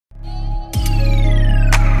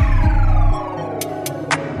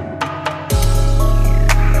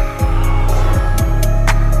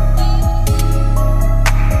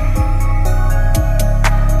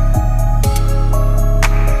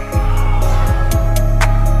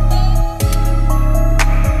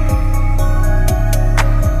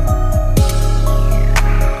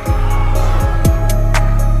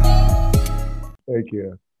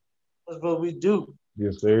Yeah. That's what we do.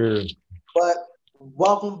 Yes, sir. But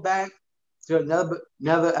welcome back to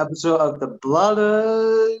another episode of the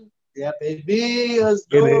Blood. Yeah, baby, let's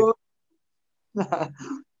Get it. go.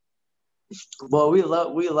 Well, we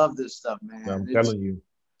love this stuff, man. I'm telling you.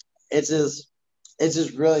 It's just it's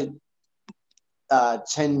just really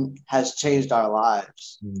has changed our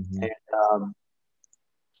lives Hmm. and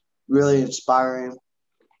really inspiring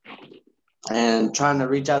and trying to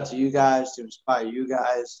reach out to you guys to inspire you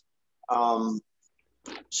guys. Um,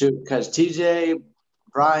 because TJ,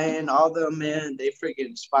 Brian, all them, man, they freaking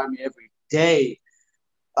inspire me every day.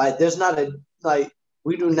 Like, there's not a like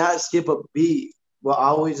we do not skip a beat. We're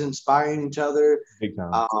always inspiring each other. Big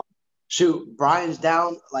time. Um, Brian's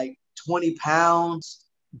down like 20 pounds.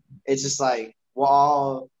 It's just like we're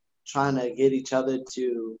all trying to get each other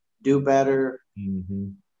to do better,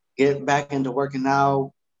 Hmm. get back into working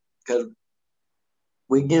out because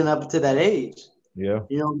we're getting up to that age. Yeah.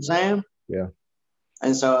 You know what I'm saying? Yeah.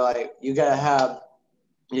 And so, like, you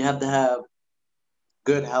have to have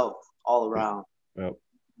good health all around, Yep.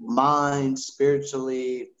 mind,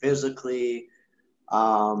 spiritually, physically,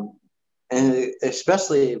 um, and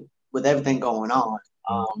especially with everything going on.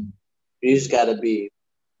 Um, Mhm. you just gotta be,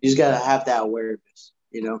 you just gotta have that awareness,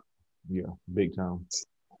 you know. Yeah. Big time.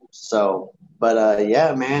 So, but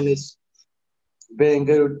yeah, man, it's been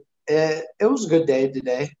good. It was a good day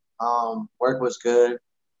today. Work was good.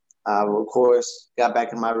 Of course, got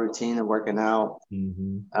back in my routine of working out.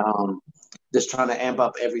 Hmm. Um, just trying to amp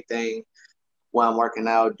up everything when I'm working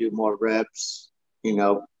out, do more reps, you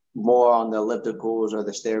know, more on the ellipticals or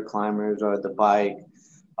the stair climbers or the bike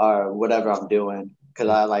or whatever I'm doing because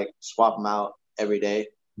I like swap them out every day.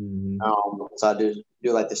 Hmm. So I do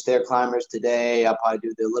like the stair climbers today. I'll probably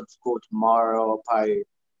do the elliptical tomorrow. I'll probably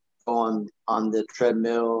go on the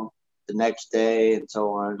treadmill the next day and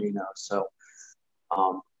so on, you know. So,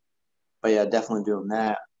 um, but yeah, definitely doing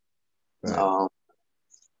that. Right. Um,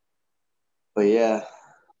 but yeah,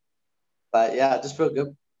 I just feel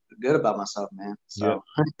good about myself, man. Yeah.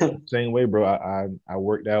 So Same way, bro. I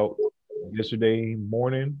worked out yesterday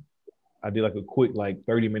morning. I did like a quick like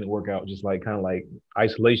 30-minute workout, just like kind of like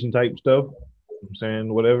isolation type stuff. I'm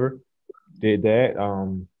saying whatever. Did that.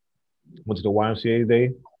 Went to the YMCA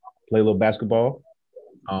today, play a little basketball.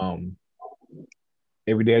 Um,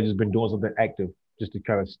 every day I just been doing something active just to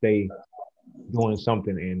kind of stay doing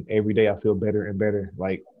something. And every day I feel better and better.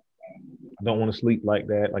 Like I don't want to sleep like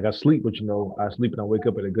that. Like I sleep, but I sleep and I wake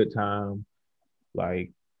up at a good time.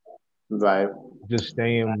 Like right. just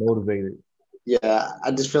staying motivated. Yeah,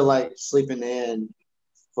 I just feel like sleeping in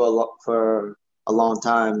for a long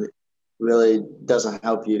time really doesn't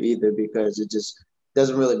help you either because it just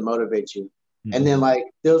doesn't really motivate you. And then Mm-mm. like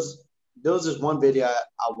there was this one video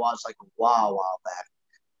I watched like a while back,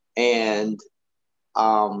 and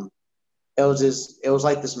um it was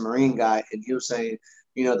like this Marine guy, and he was saying,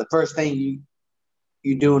 you know, the first thing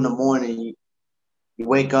you do in the morning, you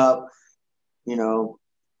wake up, you know,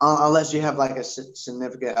 unless you have like a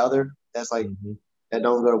significant other that's like Mm-hmm. that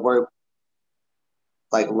don't go to work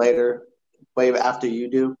like later, way after you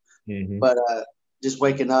do. Mm-hmm. But just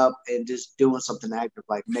waking up and just doing something active,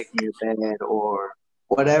 like making your bed or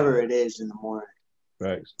whatever it is in the morning.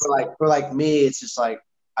 Facts. For like me, it's just like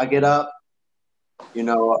I get up, you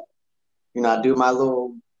know, I do my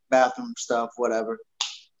little bathroom stuff, whatever.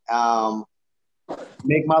 Um,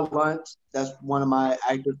 make my lunch. That's one of my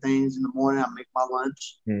active things in the morning. I make my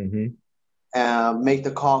lunch. Mm-hmm. Make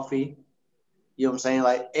the coffee. You know what I'm saying?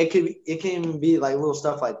 Like it can even be like little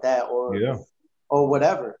stuff like that Yeah. or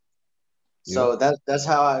whatever. Yeah. So that's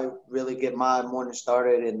how I really get my morning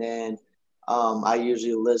started, and then I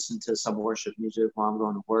usually listen to some worship music while I'm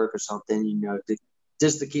going to work or something, you know,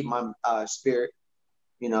 just to keep my spirit,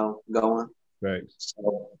 you know, going. Facts.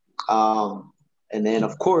 So, and then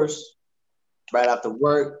of course, right after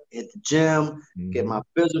work, hit the gym, get my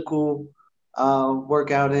Mm-hmm. physical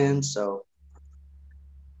workout in. So,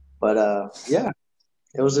 but yeah,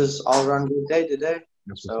 it was just all around good day today.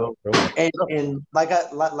 That's what's up, So, bro. That's what's up. and like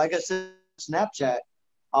I said on Snapchat,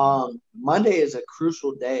 Monday is a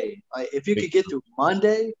crucial day. Like if you Big could get time. through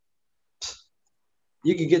Monday,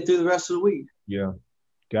 you could get through the rest of the week. Yeah.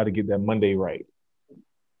 Got to get that Monday right.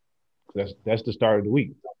 That's the start of the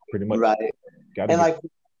week, pretty much. Right. Got to And get. like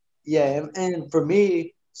yeah, and for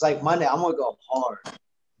me, it's like Monday, I'm gonna go hard.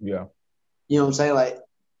 Yeah. You know what I'm saying? Like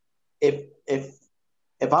if if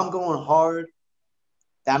if I'm going hard,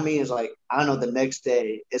 that means like I know the next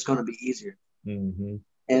day it's gonna be easier. Mm-hmm.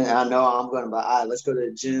 And I know I'm gonna be all right, let's go to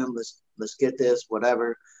the gym, let's get this,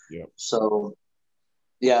 whatever. Yeah. So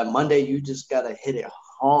yeah, Monday you just gotta hit it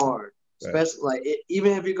hard. especially like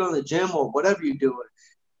even if you go to the gym or whatever you're doing,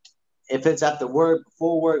 if it's after work,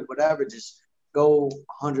 before work, whatever, just go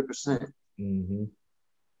 100%. Mm-hmm.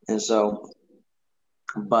 And so,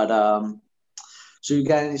 but so you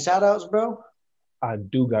got any shout outs, bro? I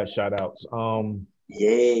do got shout outs.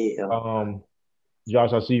 Yeah.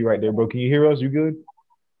 Josh, I see you right there, bro. Can you hear us? You good?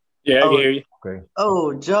 Yeah, I can Oh, hear you. Okay.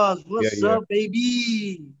 oh, Josh, Yeah, what's yeah. up,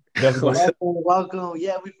 baby? Definitely What's gonna, up? Welcome.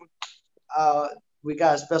 Yeah, we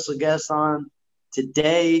got a special guest on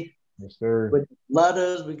today yes, sir. with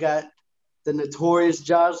Lutters. We got the notorious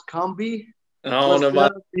Josh Cumby. I don't What's know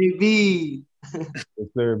about up, baby? Yes,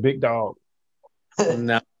 sir. Big dog.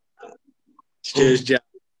 no. It's just Josh.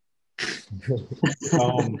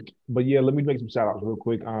 But yeah, let me make some shout outs real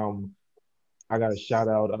quick. I got a shout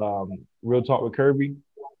out, Real Talk with Kirby,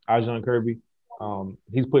 Ajon Kirby.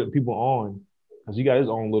 He's putting people on because he got his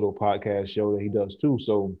own little podcast show that he does too.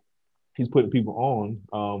 So he's putting people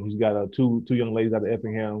on. He's got two young ladies out of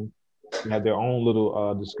Effingham. They have their own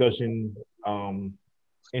little discussion. Oh,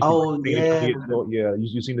 Instagram thing they're trying to yeah. get to. Yeah,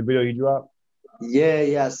 you seen the video he dropped?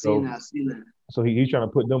 Yeah, I seen So that. I seen that. so he's trying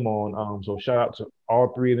to put them on. So shout out to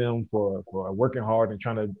all three of them for working hard and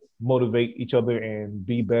trying to motivate each other and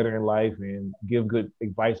be better in life and give good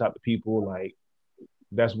advice out to people. Like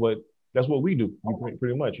that's what we do.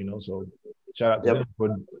 Pretty much, you know. So shout out to Yep. them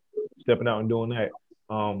for stepping out and doing that.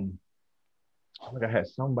 I think I had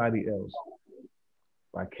somebody else.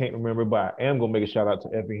 I can't remember, but I am gonna make a shout out to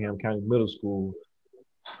Effingham County Middle School.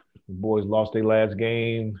 The boys lost their last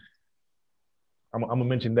game. I'm gonna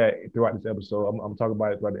mention that throughout this episode. I'm gonna talk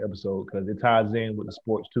about it throughout the episode because it ties in with the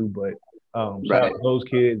sports too. But shout out Right. to those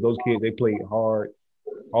kids. Those kids they played hard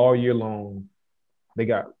all year long. They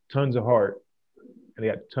got tons of heart and they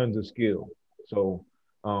got tons of skill. So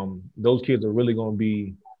those kids are really gonna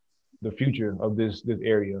be the future of this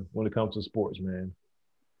area when it comes to sports, man.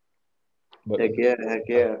 But Heck yeah, heck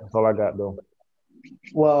yeah. that's all I got though.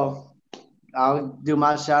 Well, I'll do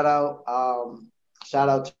my shout out. Shout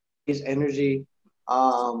out to Raise Energy.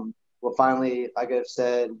 We're finally, like I've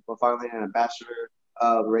said, we're finally an ambassador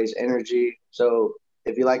of Raise Energy. So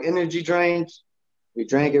if you like energy drinks, you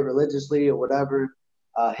drink it religiously or whatever,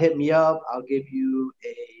 hit me up. I'll give you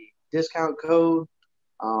a discount code.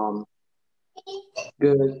 Um,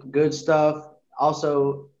 good stuff.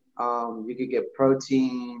 Also, you could get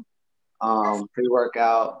protein,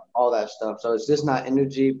 pre-workout, all that stuff. So it's just not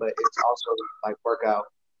energy, but it's also like workout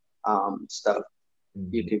stuff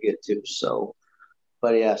you Mhm. could get to. So,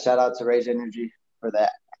 but yeah, shout out to Raise Energy for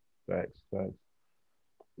that. Facts.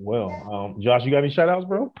 Well, Josh, you got any shout outs,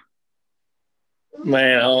 bro?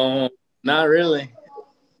 Man, not really.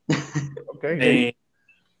 Okay. And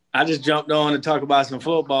I just jumped on to talk about some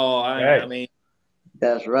football. I mean,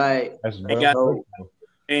 That's right. That's I got well.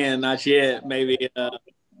 and not yet. Maybe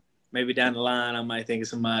down the line I might think of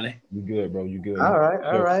somebody. You good, bro. You good. All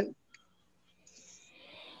right.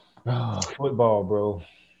 Football, bro.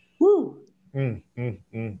 Woo. Mm, mm,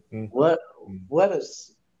 mm, mm. What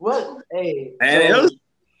hey, Man, so-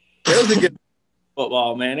 it was a good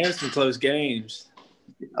football, man. There's some close games.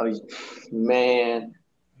 oh, man.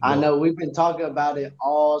 I know we've been talking about it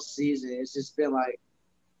all season. It's just been like,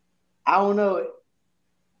 I don't know.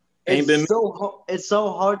 It's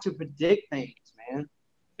so hard to predict things, man.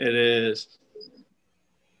 It is.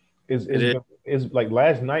 It's like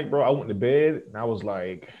last night, bro. I went to bed and I was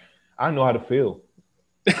like, I know how to feel.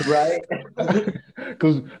 Right?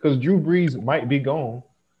 Because Drew Brees might be gone.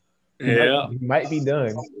 Yeah. He might be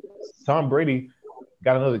done. Tom Brady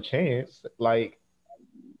got another chance. Like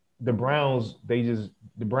the Browns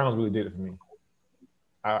really did it for me.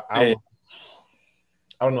 I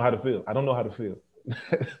don't know how to feel. I don't know how to feel.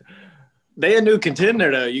 They a new contender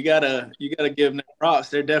though. You gotta give them props.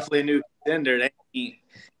 They're definitely a new contender.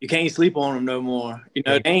 You can't sleep on them no more. You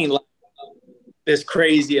know, they ain't like this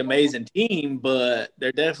crazy amazing team, but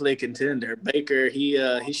they're definitely a contender. Baker, he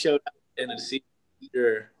showed up in the season.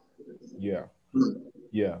 Sure. Yeah.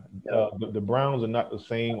 The Browns are not the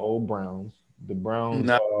same old Browns. The Browns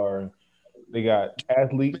they got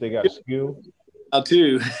athletes, they got skill.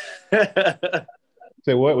 Too.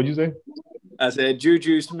 Say what? What'd you say? I said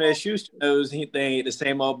Juju Smith-Schuster knows they ain't the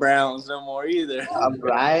same old Browns no more either.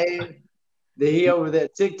 Right? He over there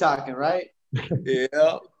TikToking, right?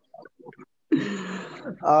 Yeah.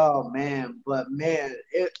 Oh man, but man,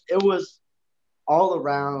 it was all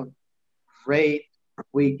around great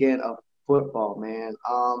weekend of football, man.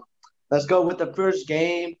 Let's go with the first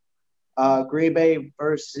game, Green Bay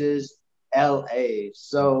versus LA.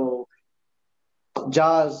 So,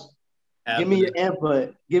 Jaws, give me your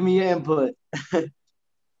input.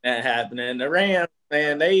 That happening. The Rams,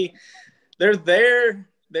 man, they're there.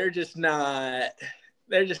 they're just not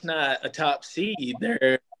a top seed.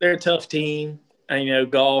 They're a tough team.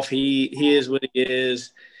 And, Golf, he is what he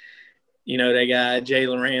is. They got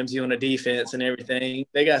Jalen Ramsey on the defense and everything.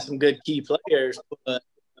 They got some good key players, but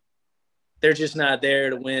they're just not there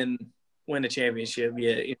to win a championship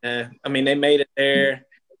yet. I mean, they made it there.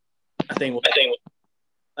 I think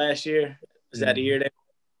last year was that the year they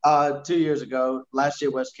 2 years ago. Last year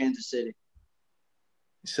was Kansas City.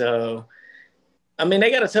 So, I mean, they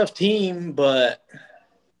got a tough team, but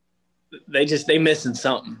they missing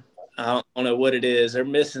something. I don't know what it is. They're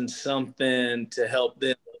missing something to help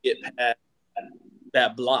them get past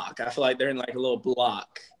that block. I feel like they're in like a little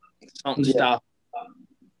block. Something stop.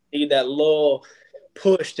 Need that little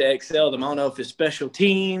push to excel them. I don't know if it's special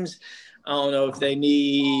teams. I don't know if they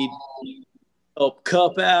need help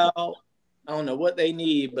cup out. I don't know what they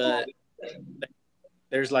need, but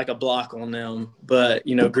there's like a block on them. But,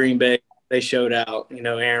 Green Bay, they showed out.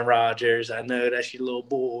 Aaron Rodgers, I know that's your little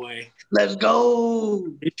boy. Let's go.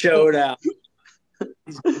 He showed out.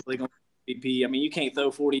 He's definitely going to MVP. I mean, you can't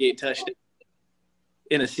throw 48 touchdowns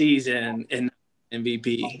in a season and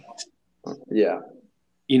MVP. Yeah.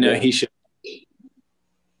 He should.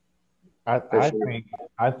 I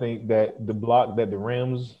think that the block that the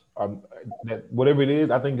Rams are, that whatever it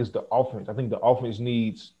is, I think it's the offense. I think the offense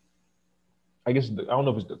needs, I don't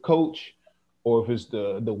know if it's the coach or if it's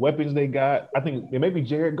the weapons they got. I think it may be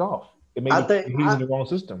Jared Goff. It may be he's in the wrong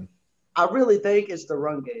system. I really think it's the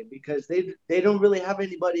run game because they don't really have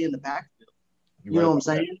anybody in the backfield. You know what I'm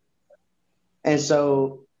saying? And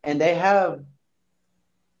so, and they have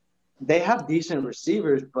decent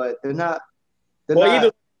receivers, but they're not.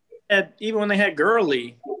 Even when they had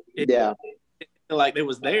Gurley, it felt like it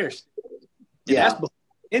was theirs. That's before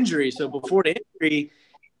injury. So before the injury,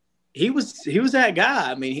 he was that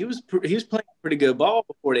guy. I mean, he was playing pretty good ball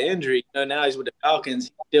before the injury. Now he's with the Falcons.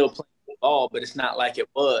 He's still playing good ball, but it's not like it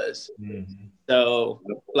was. Mm-hmm. So,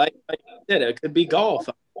 like I said, it could be Golf.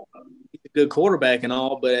 He's a good quarterback and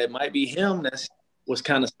all, but it might be him that was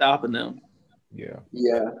kind of stopping them. Yeah.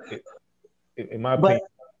 Yeah. In my opinion,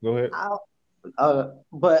 go ahead.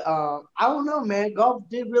 But I don't know, man. Golf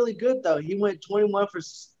did really good though. He went 21 for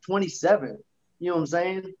 27. You know what I'm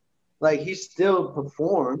saying? Like he still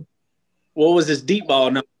performed. What was his deep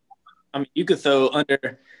ball number? I mean, you could throw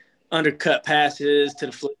undercut passes to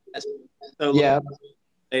the flats. So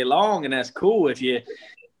day long, and that's cool if your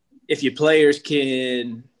players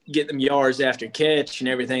can get them yards after catch and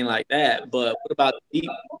everything like that. But what about the deep?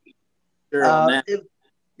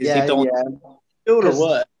 Is he throwing field or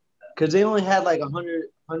what? Because they only had like 100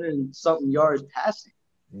 and something yards passing.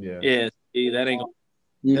 Yeah. Yeah. See, that ain't gonna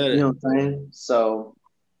you know what I'm saying? So,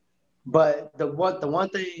 but the one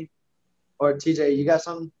thing, or TJ, you got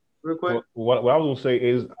something real quick? What I was gonna say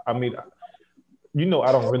is, I mean,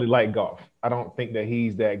 I don't really like Golf. I don't think that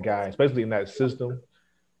he's that guy, especially in that system.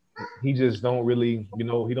 He just don't really, he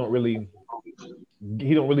don't really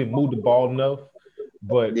move the ball enough.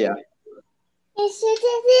 But yeah. What's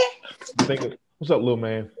up, little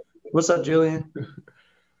man? What's up, Julian?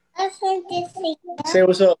 Say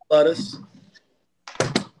what's up, Lettuce.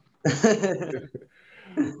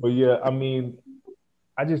 But yeah, I mean,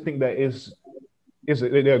 I just think that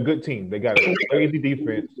they're a good team. They got a crazy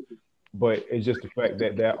defense, but it's just the fact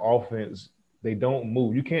that offense, they don't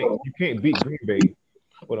move. You can't beat Green Bay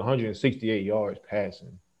with 168 yards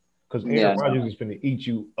passing because Aaron Rodgers is going to eat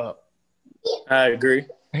you up. I agree.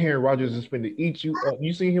 Aaron Rodgers is going to eat you up.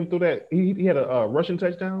 You see him through that? He had a rushing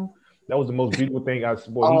touchdown. That was the most beautiful thing I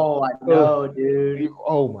saw. I know, dude.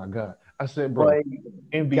 Oh my God! I said, bro,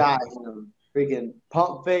 MVP. Got him. Freaking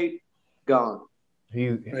pump fake, gone.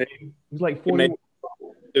 He's like 40.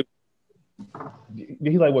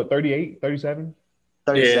 He's like what, 38, 37?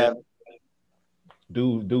 37. Yeah.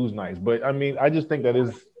 Dude's nice. But I mean, I just think that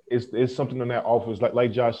it's something on that offense.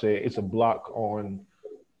 Like Josh said, it's a block on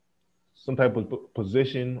some type of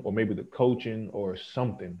position or maybe the coaching or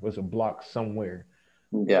something. It's a block somewhere.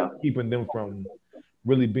 Yeah. Keeping them from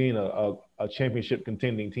really being a championship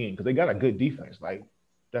contending team because they got a good defense. Like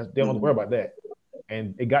they don't have to worry about that.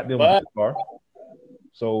 And it got them this far.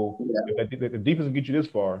 So if the defense will get you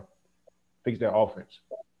this far, fix their offense.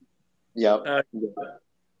 Yep.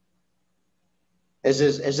 It's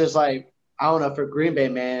just like, I don't know, for Green Bay,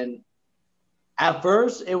 man. At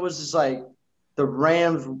first, it was just like the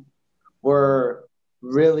Rams were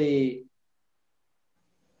really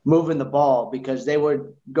moving the ball because they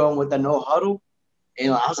were going with the no huddle.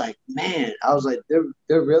 And I was like, man,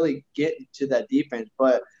 they're really getting to that defense.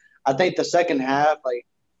 But I think the second half, like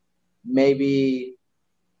maybe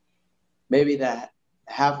that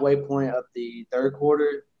halfway point of the third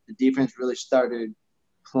quarter, the defense really started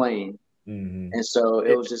playing. Mm-hmm. And so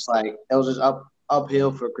it was just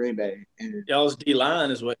uphill for Green Bay. And y'all's D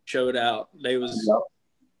line is what showed out. They was,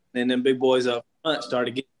 and then big boys up front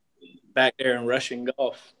started getting back there and rushing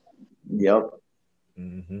golf. Yep.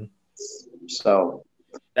 Mm-hmm. So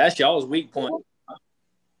that's y'all's weak point.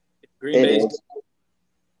 If Green Bay,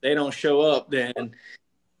 they don't show up, then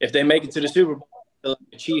if they make it to the Super Bowl, the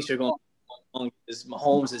Chiefs are going to because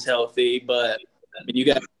Mahomes is healthy. But I mean, you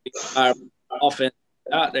got offense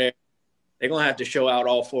out there. They're going to have to show out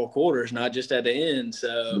all 4 quarters, not just at the end.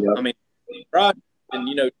 So, I mean, Rodgers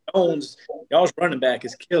and, Jones, y'all's running back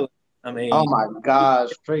is killing. I mean, oh my gosh,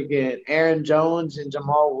 freaking Aaron Jones and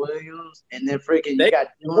Jamal Williams, and then freaking you got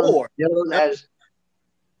Dylan as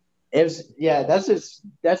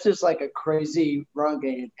that's just like a crazy run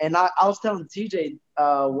game. And I was telling TJ,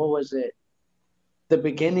 what was it? The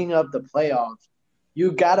beginning of the playoffs,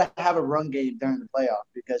 you gotta have a run game during the playoffs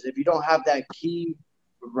because if you don't have that key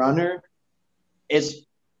runner, you're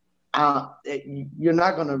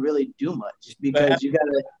not gonna really do much because you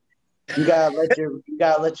gotta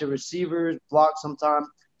let your receivers block sometimes.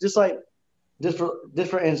 Just for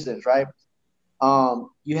instance, right?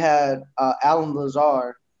 You had Alan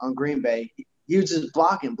Lazard on Green Bay. He was just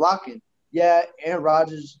blocking. Yeah, Aaron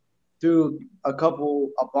Rodgers threw a couple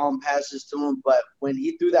of bomb passes to him, but when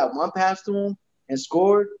he threw that one pass to him and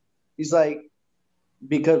scored, he's like,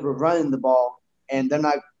 because we're running the ball and they're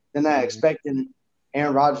not expecting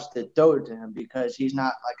Aaron Rodgers to throw it to him because he's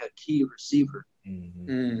not like a key receiver. Mm-hmm.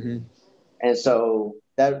 Mm-hmm. And so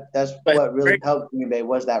that's what really helped Green Bay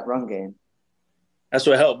was that run game. That's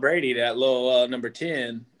what helped Brady, that little number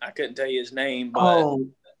 10. I couldn't tell you his name, but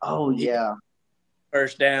yeah.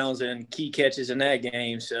 First downs and key catches in that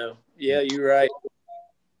game. So, yeah, you're right.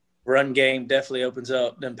 Run game definitely opens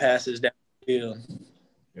up them passes down the field.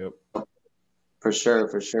 Yep. For sure.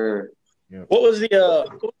 Yep. What was the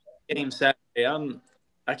game Saturday? I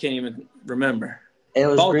can't even remember. It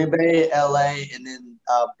was Green Bay, LA, and then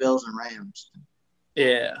Bills and Rams.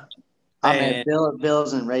 Yeah. I mean,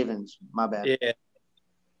 Bills and Ravens. My bad. Yeah.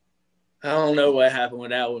 I don't know what happened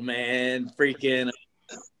with that one, man. Freaking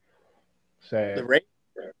sad. The Ravens,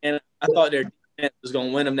 and I thought their defense was going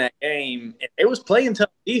to win them that game. And it was playing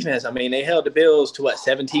tough defense. I mean, they held the Bills to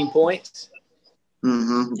 17 points.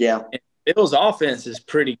 Mm-hmm. Yeah. And Bills' offense is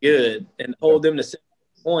pretty good, and hold them to 7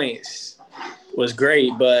 points was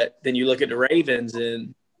great. But then you look at the Ravens,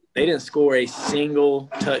 and they didn't score a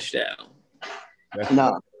single touchdown.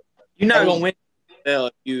 No. You're not going to win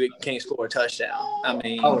if you can't score a touchdown. I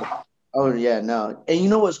mean. Oh, yeah, no. And you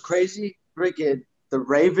know what's crazy? Freaking the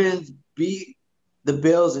Ravens beat the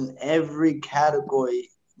Bills in every category.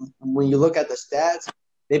 When you look at the stats,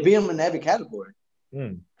 they beat them in every category.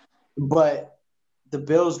 But the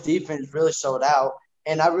Bills' defense really showed out.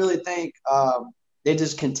 And I really think they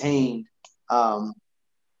just contained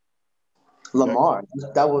Lamar.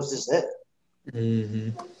 That was just it.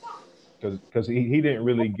 Because he didn't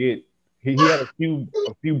really get – he had a few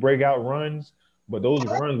breakout runs, but those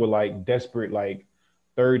runs were like desperate, like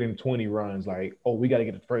 3rd and 20 runs. Like, oh, we got to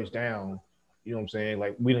get the first down. You know what I'm saying?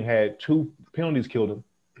 Like, we done had 2 penalties killed them.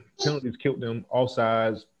 Penalties killed them.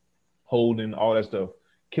 Offsides, holding, all that stuff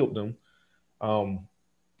killed them.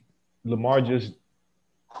 Lamar just,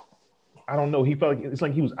 I don't know. He felt like it's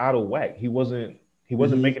like he was out of whack. He wasn't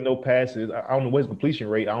making no passes. I don't know what his completion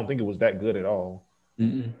rate. I don't think it was that good at all.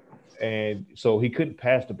 And so he couldn't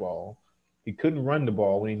pass the ball. He couldn't run the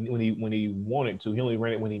ball when he wanted to. He only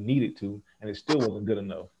ran it when he needed to, and it still wasn't good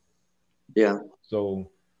enough. Yeah. So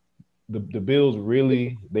the Bills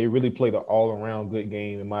really played an all around good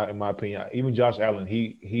game in my opinion. Even Josh Allen,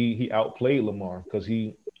 he outplayed Lamar because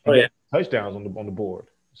he got touchdowns on the board.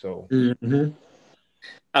 So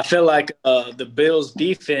I feel like the Bills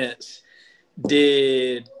defense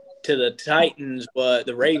did to the Titans what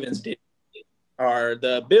the Ravens did. Or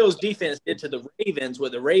the Bills defense did to the Ravens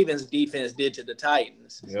what the Ravens defense did to the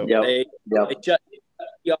Titans. They shut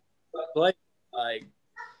play. Like,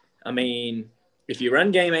 I mean, if your run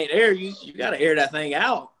game ain't there, you got to air that thing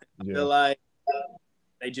out. I feel like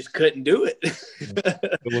they just couldn't do it.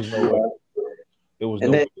 There was no way. There was no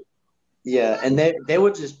way. And they were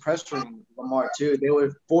just pressuring Lamar too. They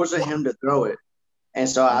were forcing him to throw it, and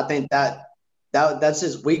so I think that's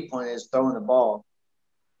his weak point is throwing the ball.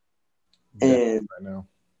 And right now.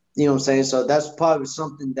 You know what I'm saying? So that's probably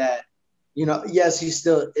something that, yes,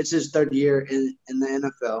 it's his 3rd year in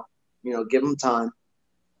the NFL. Give him time.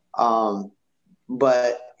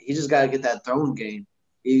 But he just got to get that throwing game.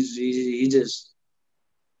 He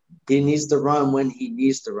needs to run when he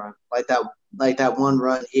needs to run. Like that one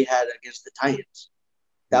run he had against the Titans.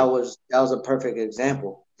 That was a perfect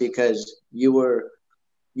example because you were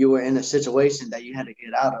you were in a situation that you had to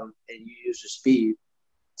get out of, and you used your speed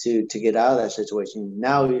to get out of that situation.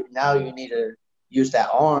 Now you need to use that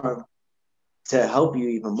arm to help you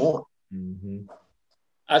even more. Mm-hmm.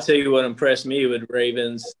 I'll tell you what impressed me with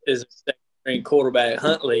Ravens is second-string quarterback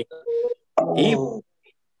Huntley. He was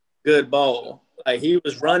a good ball. Like, he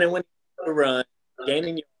was running when he was run,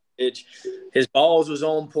 gaining yardage. His balls was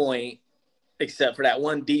on point, except for that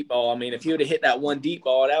one deep ball. I mean, if he would have hit that one deep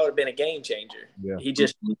ball, that would have been a game changer. Yeah. He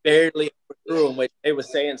just barely overthrew him, which they were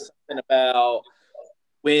saying something about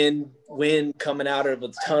wind coming out of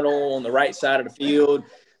the tunnel on the right side of the field,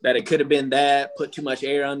 that it could have been that, put too much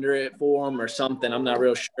air under it for him or something. I'm not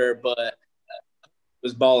real sure, but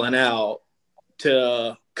was balling out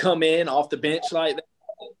to come in off the bench like that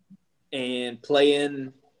and play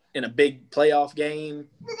in a big playoff game,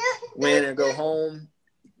 win or go home.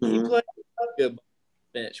 He played good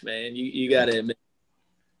bench, man. You got to admit.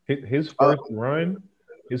 His first run,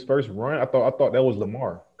 I thought that was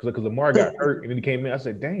Lamar, because Lamar got hurt and then he came in. I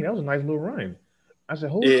said, "Dang, that was a nice little run." I said,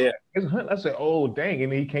 it's Hunt. I said, "Oh, dang!"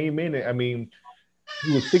 And he came in. And, I mean,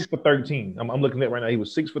 he was 6 for 13. I'm looking at it right now. He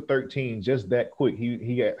was 6 for 13, just that quick.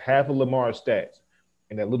 He got half of Lamar's stats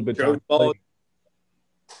and that little bit of time.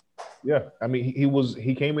 Yeah, I mean,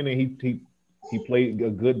 he came in and he played a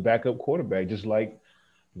good backup quarterback, just like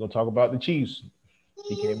we're gonna talk about the Chiefs.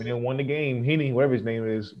 He came in and won the game. Henne, whatever his name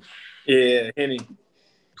is. Yeah, Henne.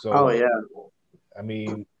 So, I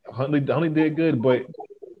mean, Huntley did good, but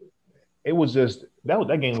it was just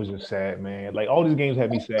that game was just sad, man. Like, all these games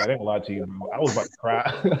had me sad. I ain't gonna lie to you, bro. I was about to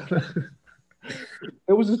cry.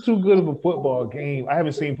 It was just too good of a football game. I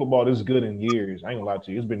haven't seen football this good in years. I ain't gonna lie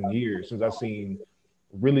to you. It's been years since I've seen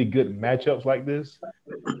really good matchups like this.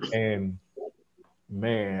 And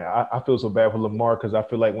man, I feel so bad for Lamar, because I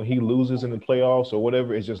feel like when he loses in the playoffs or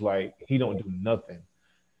whatever, it's just like he don't do nothing,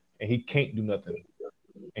 and he can't do nothing,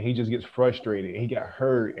 and he just gets frustrated. And he got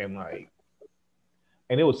hurt, and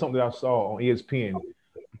it was something that I saw on ESPN.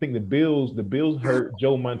 I think the Bills hurt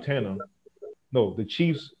Joe Montana. No, the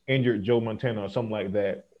Chiefs injured Joe Montana or something like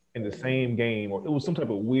that in the same game, or it was some type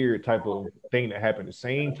of weird type of thing that happened. The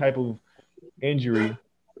same type of injury,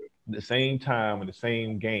 the same time in the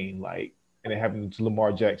same game, and it happened to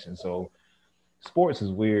Lamar Jackson. So sports is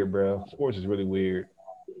weird, bro. Sports is really weird.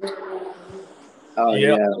 Oh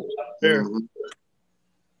yeah. Mm-hmm.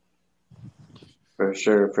 For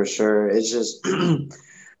sure. It's just,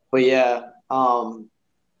 but yeah. Other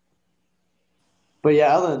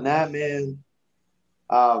than that, man.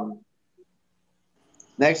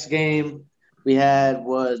 Next game we had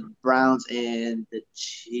was Browns and the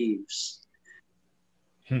Chiefs.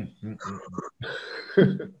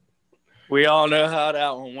 We all know how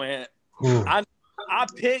that one went. I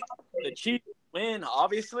picked the Chiefs to win,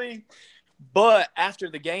 obviously, but after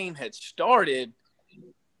the game had started,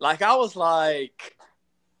 I was like,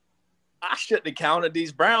 I shouldn't have counted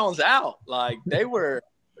these Browns out. Like, they were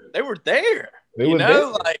there. They were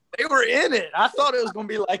in it. I thought it was going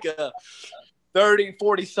to be like a 30,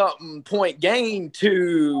 40-something point game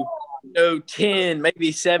to 10,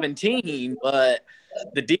 maybe 17, but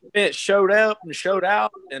the defense showed up and showed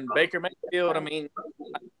out, and Baker Mayfield, I mean,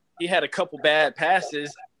 he had a couple bad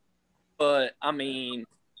passes, but, I mean,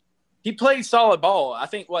 he played solid ball. I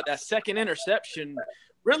think that second interception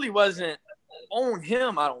really wasn't on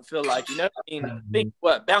him, I don't feel like. I mean, I think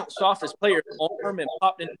bounced off his player's arm and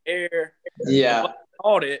popped in the air. Yeah.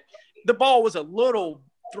 Caught it. The ball was a little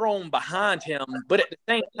thrown behind him, but at the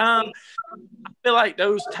same time, I feel like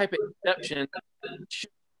those type of interceptions should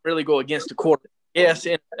really go against the quarterback. Yes,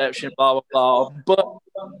 interception, blah, blah, blah. But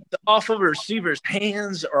off of a receiver's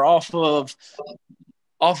hands or off of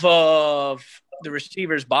the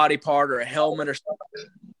receiver's body part or a helmet or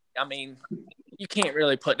something, I mean, you can't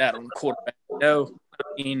really put that on the quarterback. I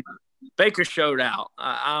mean, Baker showed out.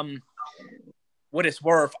 What it's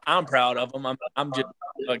worth, I'm proud of him. I'm just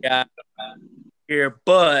a guy here,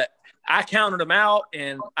 but I counted him out,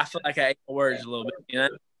 and I feel like I ate my words a little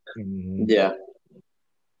bit, Yeah,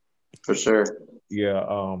 for sure.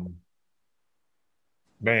 Yeah,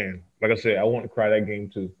 man, like I said, I want to cry that game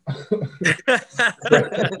too.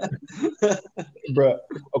 Bruh,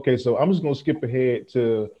 okay, so I'm just gonna skip ahead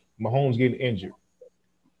to Mahomes getting injured.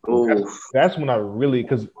 That's when I really,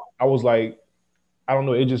 because I was like, I don't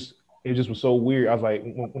know, it just was so weird. I was like,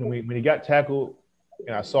 when he got tackled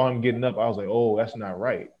and I saw him getting up, I was like, oh, that's not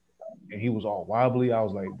right. And he was all wobbly. I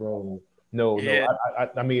was like, bro, no.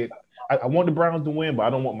 I mean, I want the Browns to win, but I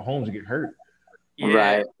don't want Mahomes to get hurt. Yeah.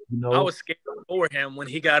 Right. I was scared for him when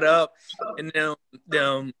he got up, and then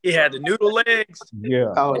he had the noodle legs.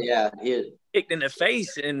 Yeah. Oh yeah. He kicked in the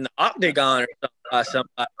face in the octagon or something by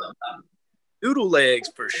somebody. noodle legs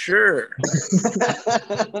for sure.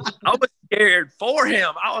 I was scared for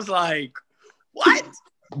him. I was like, what?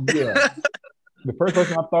 Yeah. The first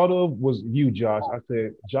person I thought of was you, Josh. I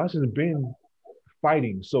said, Josh has been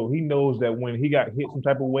fighting, so he knows that when he got hit some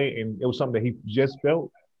type of way and it was something that he just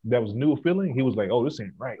felt that was new feeling, he was like, "Oh, this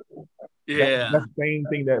ain't right." Yeah. That's the same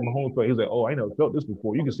thing that Mahomes felt. He was like, "Oh, I never felt this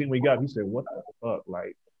before." You can see when he got it, he said, "What the fuck?"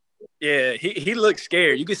 Like, Yeah, he looked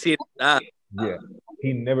scared. You could see it in his eyes. yeah,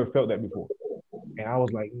 he never felt that before. And I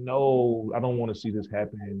was like, "No, I don't want to see this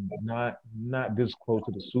happen. Not this close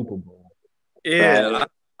to the Super Bowl." Yeah,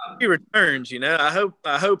 he returns. I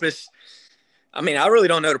hope it's. I mean, I really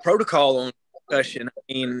don't know the protocol on concussion.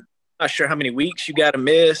 I mean, not sure how many weeks you got to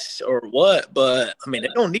miss or what, but I mean, they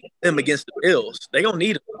don't need them against the Bills. They don't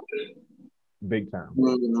need them. Big time.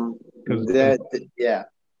 Yeah.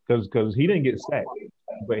 Because he didn't get sacked,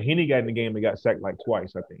 but Henny got in the game and got sacked like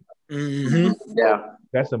twice, I think. Mm-hmm. Yeah.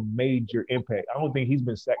 That's a major impact. I don't think he's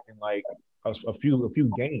been sacked in like a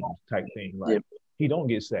few games type thing. Like he don't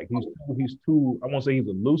get sacked. He's too. I won't say he's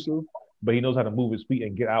elusive, but he knows how to move his feet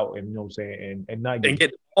and get out, and you know what I'm saying, and not get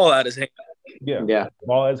the ball out of his hand. Yeah.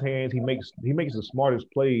 Ball out of his hands. He makes the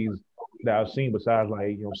smartest plays that I've seen besides like,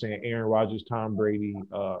 you know what I'm saying, Aaron Rodgers, Tom Brady,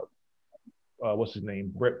 what's his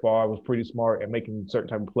name? Brett Favre was pretty smart at making certain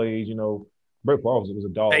type of plays. You know, Brett Favre was a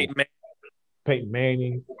dog. Peyton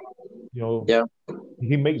Manning, you know,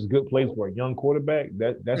 he makes good plays for a young quarterback.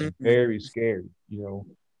 That's very scary, you know.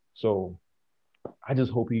 So I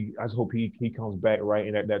just hope he comes back right,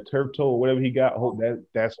 and that turf toe or whatever he got, I hope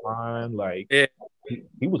that's fine. Like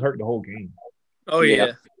he was hurt the whole game. Oh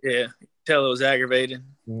yeah. Tell it was aggravated.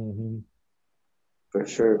 Mm-hmm. For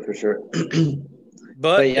sure.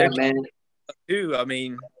 but yeah, man. Too, I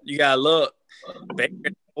mean, you gotta look.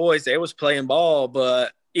 The boys, they was playing ball,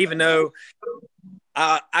 but even though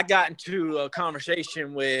I got into a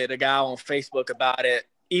conversation with a guy on Facebook about it,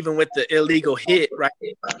 even with the illegal hit, right?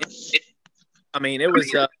 I mean, it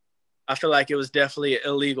was. I feel like it was definitely an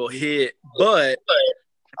illegal hit, but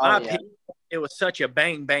in my opinion, it was such a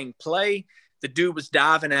bang play. The dude was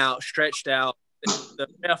diving out, stretched out. The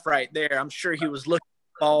ref right there, I'm sure he was looking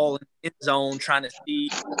at the ball in the end zone, trying to see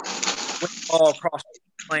when the ball across the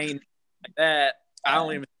plane like that. I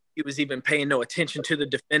don't even think he was even paying no attention to the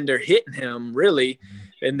defender hitting him, really.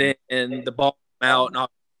 And then the ball came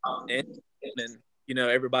out, and you know,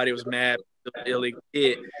 everybody was mad with the illegal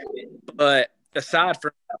hit. But aside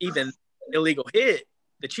from even illegal hit,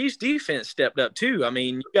 the Chiefs defense stepped up too. I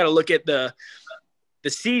mean, you got to look at the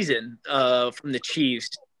season from the Chiefs.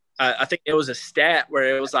 I think there was a stat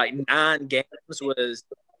where it was like 9 games was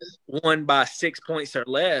won by 6 points or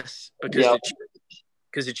less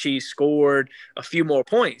because the Chiefs scored a few more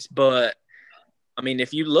points. But I mean,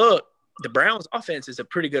 if you look, the Browns offense is a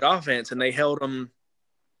pretty good offense, and they held them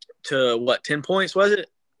to what, 10 points, was it?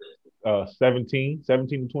 17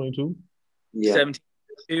 to 22. Yeah. 17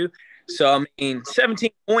 to 22. So I mean,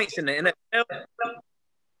 17 points in the NFL,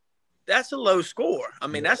 that's a low score. I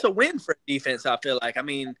mean, that's a win for defense, I feel like. I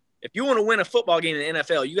mean, if you want to win a football game in the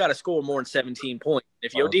NFL, you got to score more than 17 points.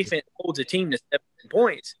 If your defense holds a team to 17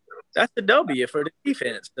 points, that's a W for the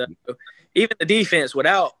defense. So even the defense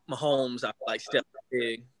without Mahomes, I feel like stepped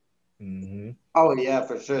big. Mm-hmm. Oh yeah,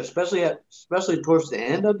 for sure. Especially towards the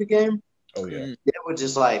end of the game. Oh yeah. It was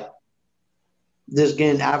just like this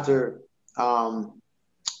game after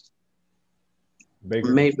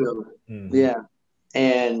Baker Mayfield. Mm-hmm. Yeah.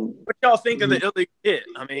 And what y'all think of the illegal hit?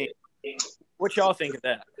 I mean, what y'all think of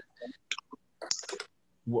that?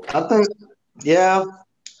 I think,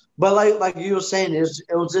 but like you were saying, it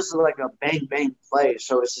was just like a bang play.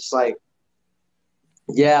 So it's just like,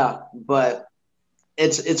 but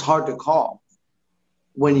it's hard to call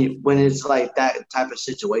when it's like that type of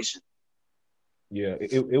situation. Yeah,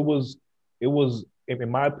 it was in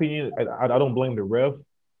my opinion. I don't blame the ref.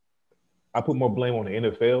 I put more blame on the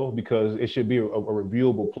NFL because it should be a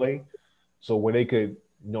reviewable play, so where they could,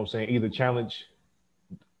 you know what I'm saying, either challenge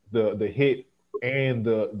the hit and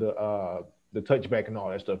the touchback and all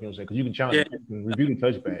that stuff. You know what I'm saying? Because you can challenge and review the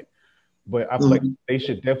touchback, but I feel like they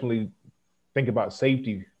should definitely think about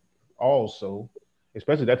safety also,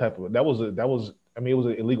 especially that type of that was I mean, it was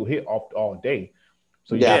an illegal hit all day,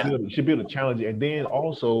 so you should be able to challenge it, and then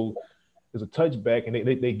also. There's a touchback,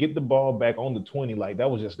 and they get the ball back on the 20. Like that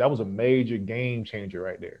was a major game changer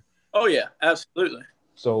right there. Oh yeah, absolutely.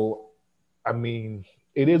 So, I mean,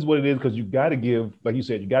 it is what it is because you got to give, like you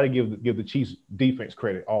said, you got to give the Chiefs defense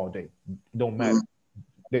credit all day. It don't matter.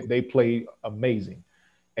 They played amazing,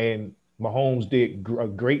 and Mahomes did a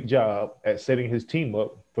great job at setting his team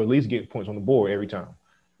up for at least getting points on the board every time.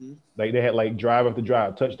 Like they had like drive after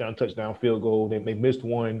drive, touchdown, field goal. They missed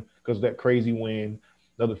one because of that crazy win,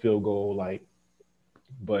 another field goal. Like,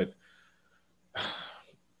 but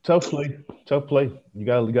tough play, tough play. You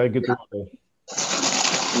gotta get through it.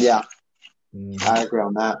 Yeah, Mhm. I agree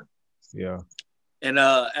on that. Yeah, And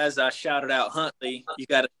as I shouted out Huntley, you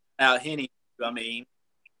got to shout out Henny. I mean,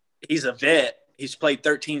 he's a vet. He's played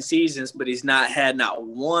 13 seasons, but he's not had not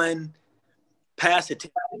one pass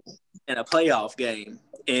attempt in a playoff game.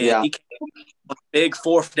 And he came on a big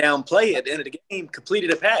fourth down play at the end of the game,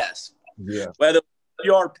 completed a pass. yeah. Whether a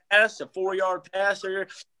 3-yard pass, a 4-yard pass, or a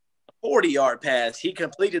 40-yard pass, he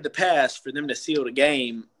completed the pass for them to seal the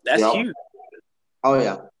game. That's huge. Oh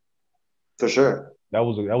yeah, for sure. That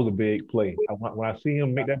was a big play. When I see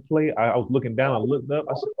him make that play, I was looking down. I looked up.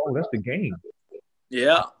 I said, "Oh, that's the game."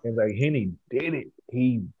 Yeah. And like Henny did it.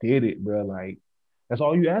 He did it, bro. Like that's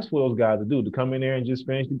all you ask for those guys to do, to come in there and just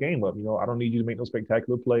finish the game up. I don't need you to make no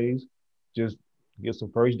spectacular plays. Just get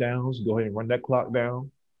some first downs. Go ahead and run that clock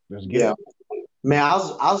down. Let's get it. Man, I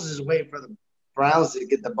was just waiting for the Browns to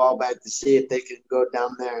get the ball back to see if they could go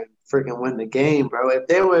down there and freaking win the game, bro. If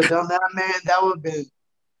they would have done that, man, that would have been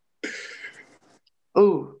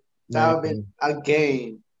that would have been a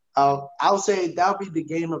game. I'll say that would be the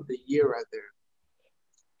game of the year right there.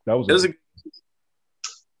 That was a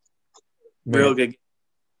real good.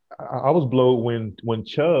 I was blown when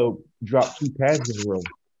Chubb dropped 2 passes in a row.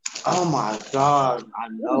 Oh my God, I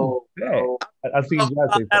know. I see you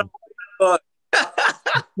guys say something.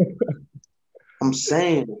 I'm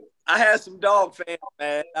saying. I had some dog fans,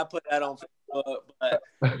 man. I put that on Facebook, but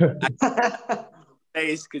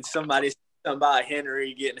could somebody say something about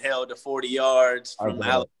Henry getting held to 40 yards from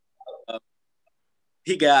Alabama?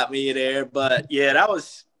 He got me there, but yeah, that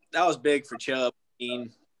was big for Chubb. I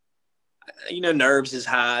mean, nerves is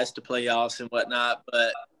high to playoffs and whatnot,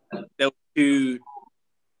 but there were two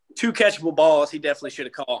catchable balls he definitely should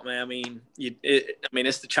have caught, man. I mean,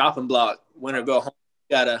 it's the chopping block. Win or go home.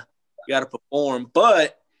 You gotta perform.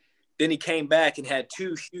 But then he came back and had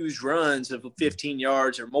 2 huge runs of 15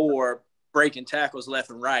 yards or more, breaking tackles left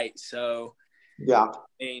and right. So, I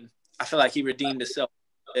mean, I feel like he redeemed himself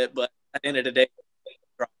a bit, but at the end of the day,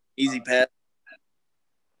 easy pass.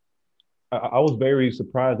 I was very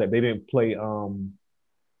surprised that they didn't play.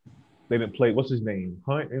 What's his name?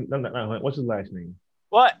 Hunt? No, not Hunt. What's his last name?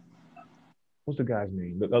 What? What's the guy's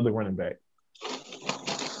name? The other running back.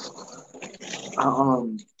 I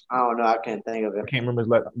don't know. I can't think of it. I can't remember his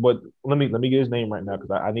last. But let me get his name right now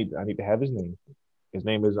because I need to have his name. His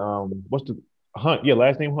name is what's the Hunt? Yeah,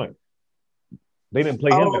 last name Hunt. They didn't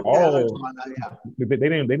play him at all. They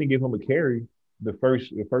didn't give him a carry the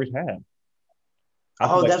first half.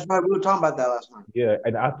 That's right. We were talking about that last night. Yeah,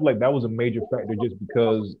 and I feel like that was a major factor just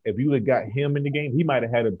because if you had got him in the game, he might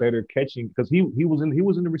have had a better catching because he was in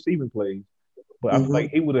the receiving plays, but I feel like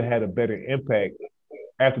he would have had a better impact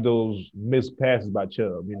after those missed passes by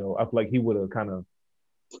Chubb. I feel like he would have kind of,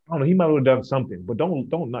 I don't know, he might have done something, but don't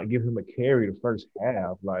not give him a carry the first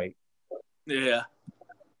half. Like, yeah,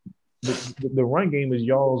 the run game is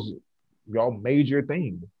y'all major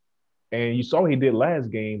thing. And you saw what he did last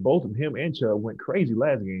game. Both of him and Chubb went crazy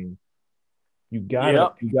last game. You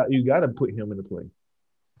gotta put him into play.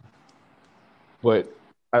 But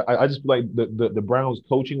I just feel like the Browns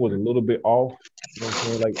coaching was a little bit off. You know what I'm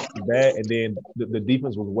saying? Like that, and then the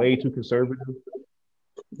defense was way too conservative.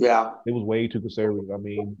 Yeah, it was way too conservative. I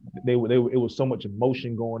mean, it was so much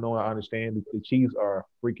emotion going on. I understand the Chiefs are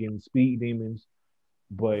freaking speed demons,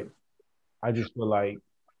 but I just feel like.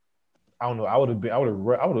 I don't know. I would have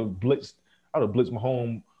blitzed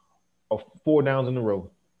Mahomes 4 downs in a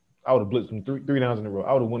row. I would have blitzed him 3 downs in a row.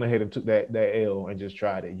 I would have went ahead and took that L and just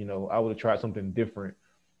tried it. I would have tried something different.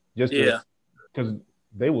 Because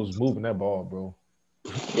they was moving that ball, bro.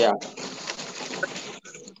 Yeah.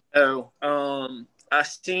 So, I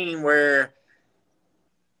seen where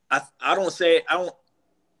I don't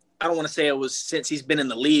want to say it was since he's been in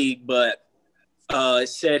the league, but it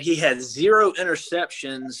said he had 0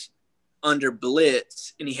 interceptions under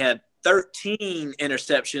blitz, and he had 13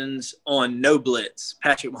 interceptions on no blitz.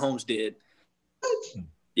 Patrick Mahomes did.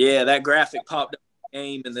 Yeah, that graphic popped up in the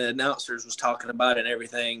game, and the announcers was talking about it and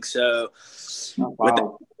everything. So,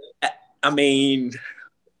 I mean,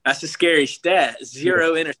 that's a scary stat.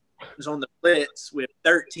 0 interceptions on the blitz with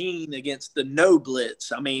 13 against the no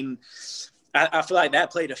blitz. I mean, I feel like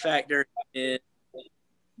that played a factor in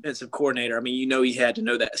defensive coordinator. I mean, he had to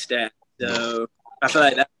know that stat. So I feel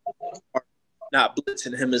like that not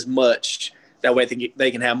blitzing him as much. That way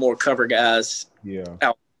they can have more cover guys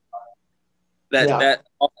out. That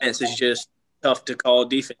offense is just tough to call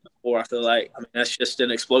defense for. I feel like. I mean, that's just an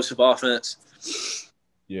explosive offense.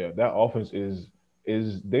 Yeah, that offense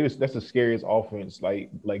that's the scariest offense.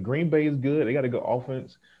 Like Green Bay is good. They got a good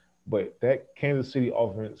offense, but that Kansas City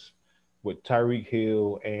offense with Tyreek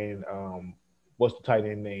Hill and what's the tight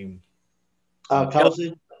end name?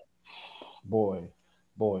 Kelsey. Boy,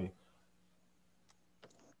 boy,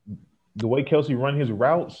 the way Kelsey run his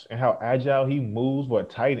routes and how agile he moves for a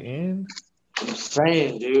tight end. I'm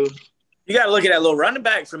saying, dude. You got to look at that little running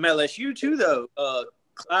back from LSU too, though.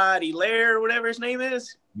 Clyde Elaire, whatever his name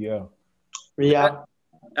is. Yeah. Yeah.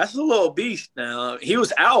 That's a little beast. Now he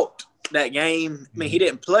was out that game. I mean, he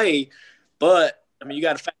didn't play, but I mean, you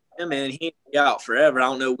got to factor him in. He ain't be out forever. I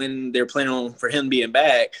don't know when they're planning on for him being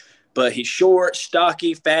back, but he's short,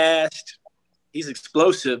 stocky, fast. He's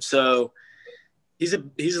explosive, so he's a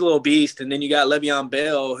little beast. And then you got Le'Veon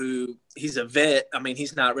Bell, who he's a vet. I mean,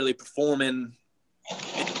 he's not really performing,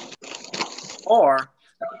 or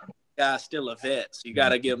guy's still a vet, so you got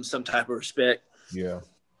to give him some type of respect. Yeah.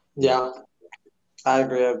 Yeah. I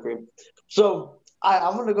agree. So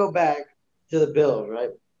I'm going to go back to the Bills,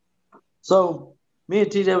 right? So me and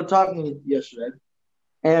TJ were talking yesterday,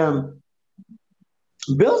 and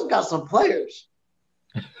Bills got some players.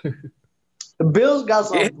 The Bills got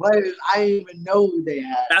some players I didn't even know who they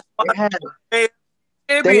had. They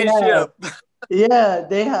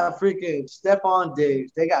have freaking Stephon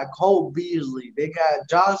Diggs. They got Cole Beasley. They got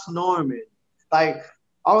Josh Norman. Like,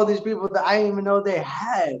 all of these people that I didn't even know they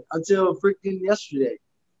had until freaking yesterday.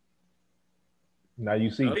 Now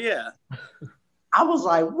you see. Oh, yeah. I was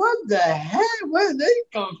like, what the heck? Where did they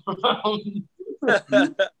come from?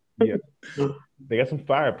 Yeah. They got some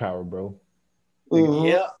firepower, bro. Mm-hmm.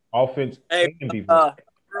 Yeah. Offense and defense.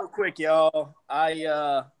 Real quick, y'all.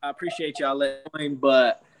 I appreciate y'all letting,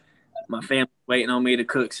 but my family's waiting on me to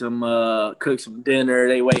cook some dinner.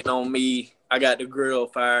 They waiting on me. I got the grill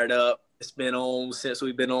fired up. It's been on since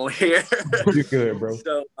we've been on here. You're good, bro.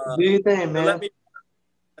 So, do you think, man?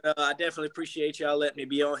 I definitely appreciate y'all letting me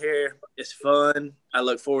be on here. It's fun. I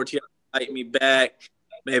look forward to y'all inviting me back.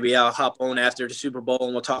 Maybe I'll hop on after the Super Bowl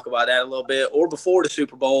and we'll talk about that a little bit, or before the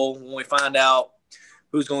Super Bowl when we find out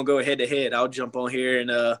who's going to go head to head. I'll jump on here and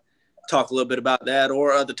talk a little bit about that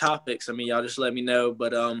or other topics. I mean, y'all just let me know.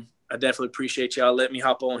 But I definitely appreciate y'all letting me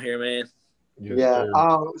hop on here, man. Yes, yeah.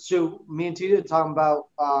 sir. So me and Tita talking about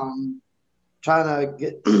trying to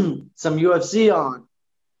get some UFC on.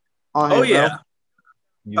 Oh, here,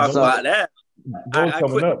 yeah. Talk about that. I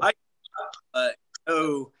quit fighting, but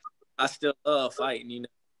I still love fighting. You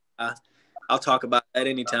know, I'll talk about that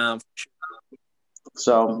anytime. For sure.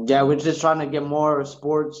 So yeah, we're just trying to get more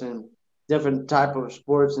sports and different type of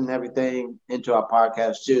sports and everything into our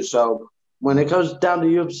podcast too. So when it comes down to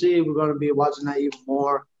UFC, we're going to be watching that even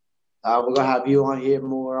more. We're going to have you on here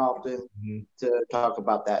more often to talk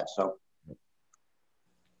about that. So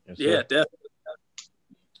yes, yeah, definitely.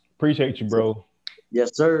 Appreciate you, bro.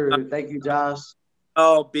 Yes, sir. Thank you, Josh.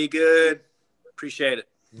 Oh, be good. Appreciate it.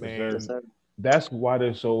 Man, Yes, sir. that's why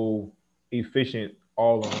they're so efficient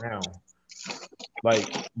all around.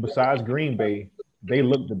 Like, besides Green Bay, they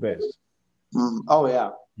look the best. Oh,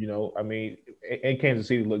 yeah. You know, I mean, and Kansas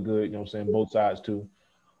City look good, you know what I'm saying, both sides too.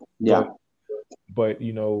 Yeah. But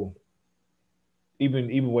you know,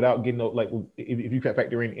 even without getting like, if you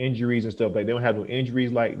factor in injuries and stuff, like they don't have no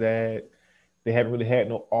injuries like that. They haven't really had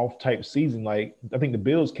no off type season. Like, I think the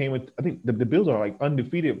Bills came with. I think the Bills are like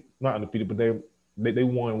undefeated, not undefeated, but they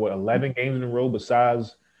won 11 games in a row.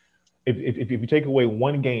 Besides, if you take away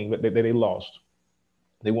one game that they lost,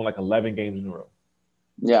 they won like 11 games in a row.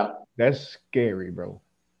 Yeah, that's scary, bro.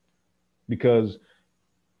 Because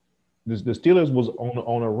the Steelers was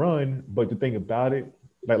on a run, but the thing about it,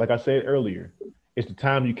 like I said earlier, it's the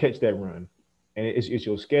time you catch that run, and it's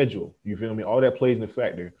your schedule. You feel me? All that plays in the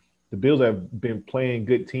factor. The Bills have been playing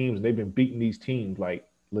good teams, and they've been beating these teams like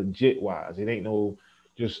legit wise. It ain't no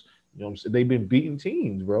just, you know what I'm saying? They've been beating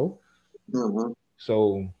teams, bro. Mm-hmm.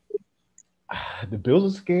 So the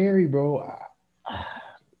Bills are scary, bro.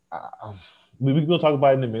 We're gonna talk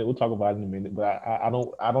about it in a minute. We'll talk about it in a minute, but I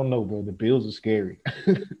don't know, bro. The Bills are scary.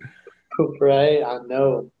 Right, I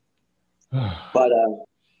know. But all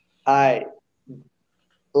right.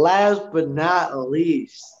 Last but not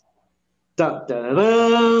least, dun, dun,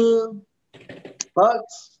 dun, dun,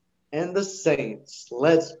 Bucks and the Saints.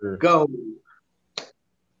 Let's go.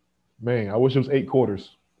 Man, I wish it was 8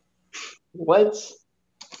 quarters. What?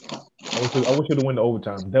 I wish it would win the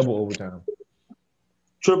overtime, double overtime,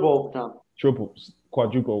 Triple overtime,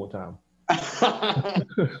 quadruple overtime.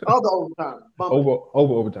 All the overtime. Over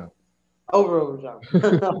overtime. Over overtime.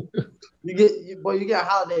 you get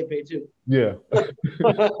holiday pay too. Yeah.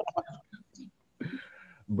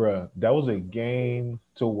 Bruh, that was a game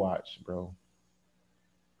to watch, bro.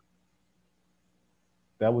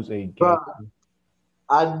 That was a Bro, game.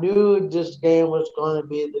 I knew this game was going to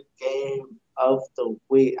be the game of the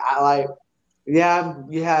week.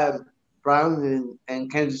 You have Browns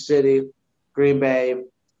and Kansas City, Green Bay,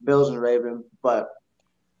 Bills and Ravens, but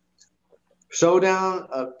showdown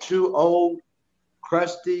of two old,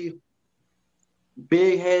 crusty,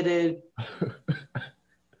 big-headed,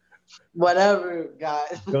 whatever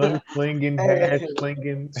guys. Gun slinging, hash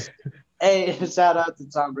slinging. Hey, shout out to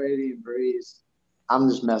Tom Brady and Breeze. I'm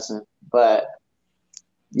just messing, but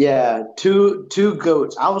yeah, two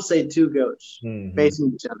goats. I would say two goats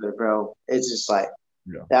facing each other, bro. It's just like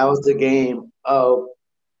that was the game of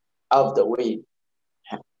the week,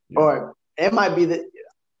 or it might be the.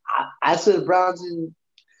 I said Browns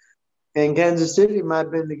and Kansas City might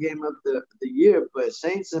have been the game of the year, but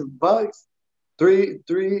Saints and Bucks, three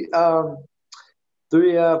face-offs.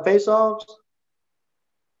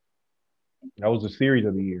 That was the series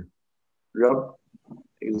of the year. Yep,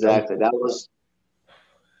 exactly. That was.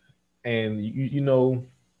 And you know,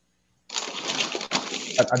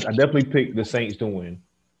 I definitely picked the Saints to win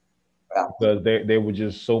because they were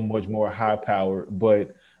just so much more high powered.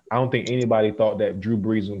 But I don't think anybody thought that Drew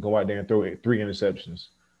Brees would go out there and throw 3 interceptions.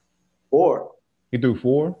 4. He threw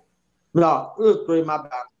 4? No, it was 3. My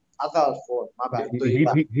bad. I thought it was 4. My bad. He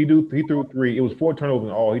threw 3. It was 4 turnovers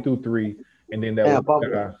in all. He threw 3, and then that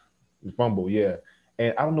was fumble. Yeah.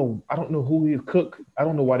 And I don't know who he is. Cook. I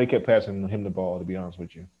don't know why they kept passing him the ball. To be honest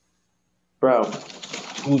with you, bro.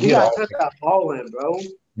 He got to touch that ball in, bro.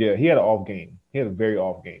 Yeah, he had an off game. He had a very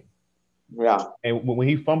off game. Yeah. And when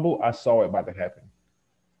he fumbled, I saw it about to happen.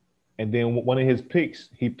 And then one of his picks,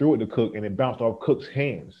 he threw it to Cook, and it bounced off Cook's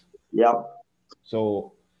hands. Yep.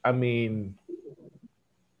 So I mean,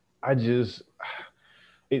 Drew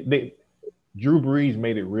Brees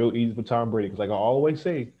made it real easy for Tom Brady because, like I always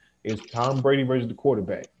say, it's Tom Brady versus the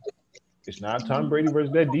quarterback. It's not Tom Brady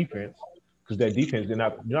versus that defense because that defense you're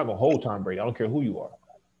not gonna hold Tom Brady. I don't care who you are.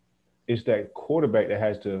 It's that quarterback that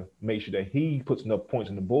has to make sure that he puts enough points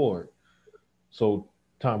on the board so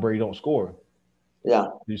Tom Brady don't score. Yeah.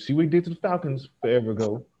 You see what he did to the Falcons forever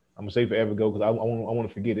ago. I'm gonna say forever ago because I want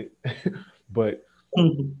to forget it. But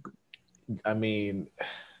I mean,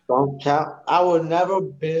 don't count. I would never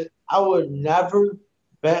bet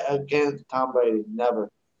against Tom Brady.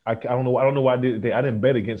 Never. I don't know. I don't know why I didn't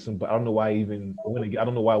bet against him, but I don't know why I even went. I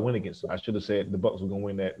don't know why I went against him. I should have said the Bucks were gonna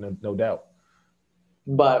win that, no doubt.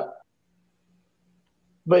 But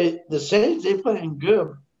the Saints, they playing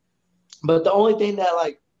good. But the only thing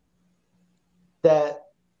that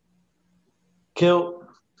killed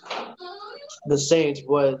the Saints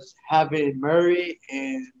was having Murray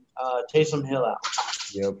and Taysom Hill out.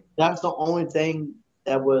 Yep. That's the only thing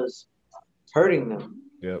that was hurting them.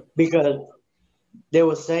 Yep. Because they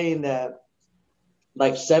were saying that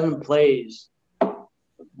 7 plays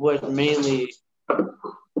was mainly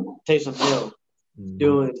Taysom Hill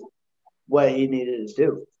doing what he needed to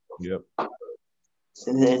do. Yep.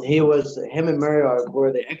 And then him and Murray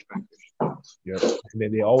were the X factors. Yep. And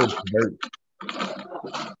then they always convert.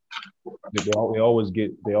 They always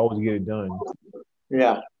get it done.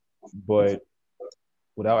 Yeah. But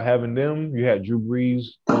without having them, you had Drew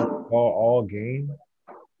Brees all game.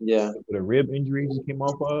 Yeah. With a rib injury he came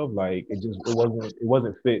off of, it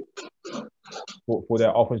wasn't fit for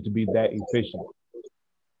that offense to be that efficient.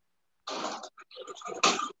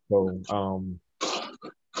 So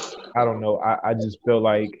I don't know. I just felt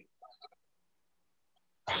like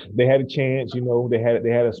they had a chance. You know, they had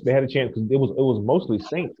a chance because it was mostly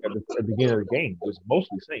Saints at the beginning of the game. It was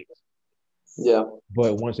mostly Saints. Yeah.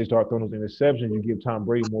 But once they start throwing those interceptions, you give Tom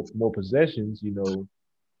Brady more possessions. You know,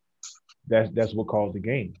 that's what caused the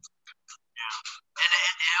game. Yeah, and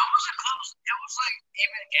it wasn't close. It was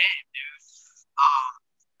even game, dude.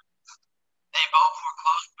 They both were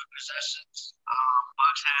close with possessions.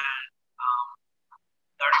 Bucks had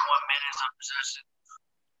 31 minutes of possession,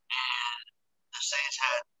 and the Saints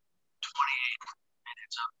had 28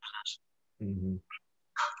 minutes of possession. Mm-hmm.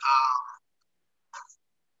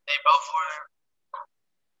 They both were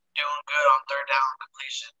doing good on third down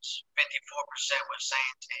completions. 54% with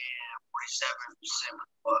Saints and 47%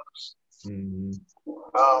 with Bucks. Mm-hmm.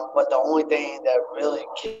 But the only thing that really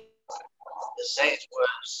killed the Saints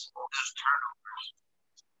was those turnovers.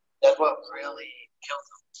 That's what really killed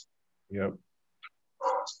them. Yep.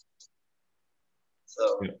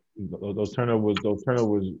 So those turnovers.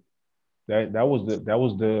 That was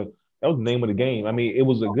the name of the game. I mean, it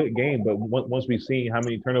was a good game, but once we seen how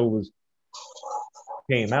many turnovers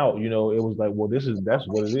came out, you know, it was like, well, that's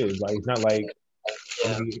what it is. Like, it's not like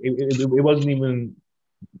it wasn't even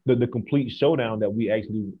the complete showdown that we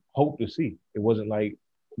actually hoped to see. It wasn't like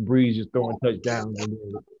Breeze just throwing touchdowns and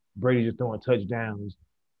then Brady just throwing touchdowns.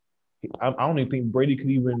 I don't even think Brady could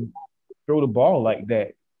even throw the ball like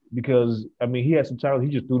that because I mean he had some times he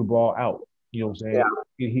just threw the ball out. You know what I'm saying?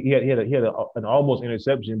 Yeah. He had an almost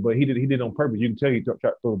interception, but he did it on purpose. You can tell he tried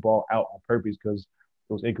to throw the ball out on purpose because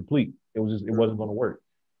it was incomplete. It wasn't going to work.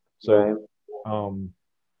 Right. So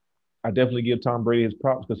I definitely give Tom Brady his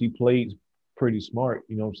props because he played pretty smart.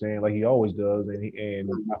 You know what I'm saying? Like he always does, and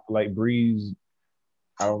I feel like Breeze.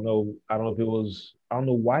 I don't know. I don't know if it was. I don't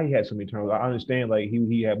know why he had so many turnovers. I understand like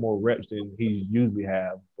he had more reps than he usually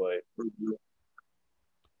have, but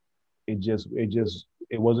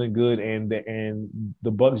it wasn't good. And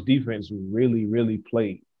the Bucks defense really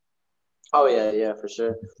played. Oh yeah, for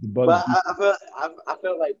sure. The Bucks But I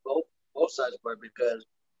feel like both sides were because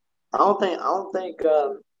I don't think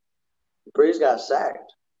Breeze got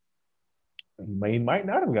sacked. he might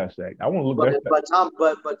not have got sacked. I want to look But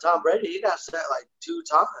that. Tom Brady, he got sacked like 2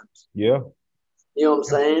 times. Yeah, You know what I'm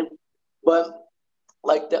saying? But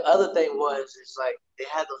like the other thing was, it's like they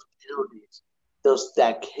had those penalties,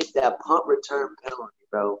 that punt return penalty,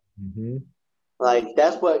 bro. hmm Like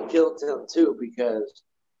that's what killed him too because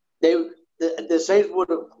the Saints would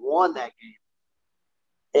have won that game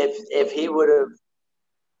if he would have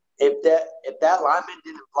if that lineman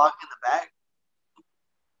didn't block in the back,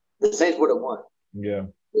 the Saints would have won. yeah. You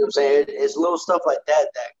know what I'm saying? It's little stuff like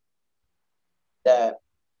that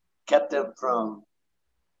kept them from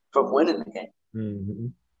winning the game. hmm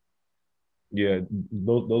Yeah,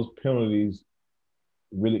 those penalties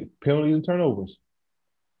penalties and turnovers.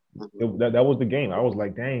 That was the game. I was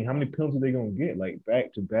like, dang, how many penalties are they gonna get? Like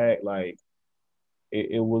back to back. Like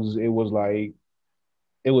it was like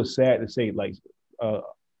it was sad to say. Like uh,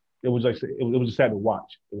 it was just sad to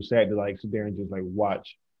watch. It was sad to like sit there and just like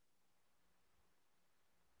watch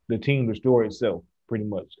the team restore itself pretty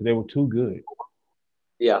much because they were too good.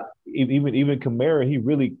 Yeah, Even Kamara, he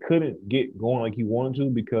really couldn't get going like he wanted to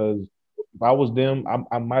because if I was them,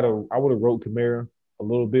 I would have wrote Kamara a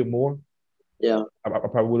little bit more. yeah, I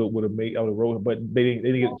probably would have made I would have wrote, but they didn't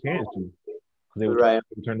get a chance to because they were trying right.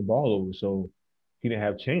 to turn the ball over, so he didn't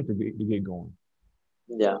have a chance to get going.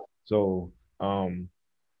 Yeah, So um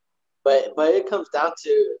but it comes down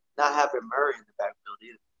to not having Murray in the backfield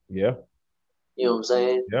either. yeah You know what I'm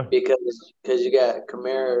saying? yeah Because you got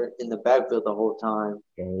Kamara in the backfield the whole time.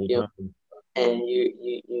 the whole You know, time. and you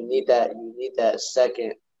need that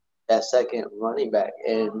second running back,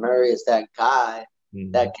 and Murray is that guy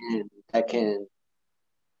hmm that can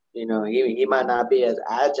he might not be as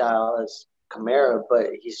agile as Kamara, but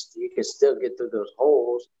he can still get through those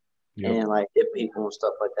holes Yep and like hit people and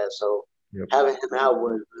stuff like that. So yep having him out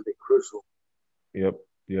was really crucial yep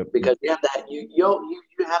yep because you have that you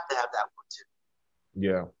have to have that one too.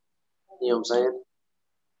 yeah You know what I'm saying?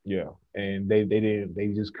 yeah. And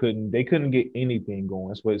they couldn't get anything going.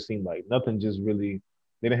 That's what it seemed like. Nothing just really.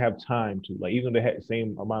 They didn't have time to like even though they had the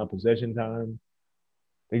same amount of possession time.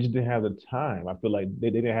 They just didn't have the time. I feel like they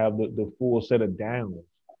didn't have the full set of downs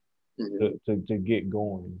Mm-hmm. to get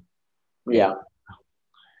going. And Yeah.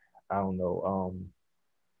 I don't know.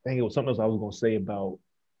 I think it was something else I was gonna say about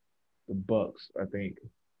the Bucks. I think.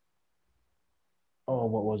 Oh,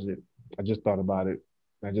 what was it? I just thought about it.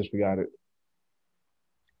 I just forgot it.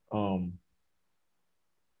 Um,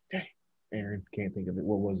 dang, Aaron can't think of it.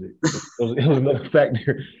 What was it? It was another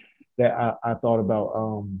factor that I thought about.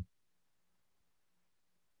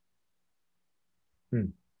 Hmm,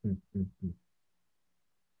 hmm.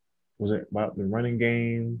 Was it about the running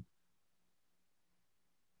game?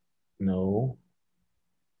 No.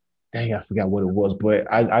 Dang, I forgot what it was.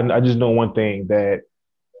 But I just know one thing that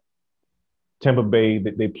Tampa Bay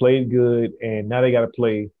that they played good, and now they got to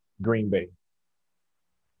play Green Bay,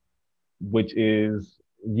 which is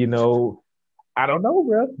I don't know,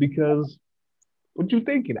 bro, because what you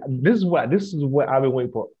thinking? This is what I've been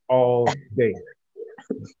waiting for all day.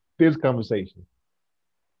 This conversation,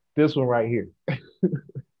 this one right here.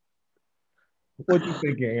 What you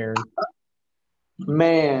thinking, Aaron?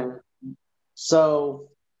 Man, so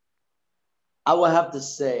I would have to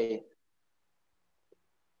say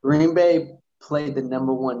Green Bay played the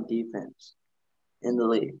number one defense in the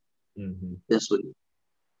league Mm-hmm. this week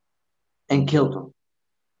and killed them.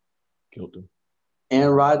 Killed him.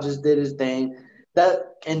 Aaron Rodgers did his thing.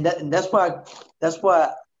 That's why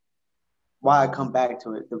I come back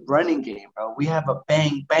to it. The running game, bro. We have a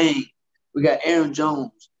bang bang. We got Aaron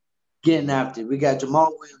Jones getting after it. We got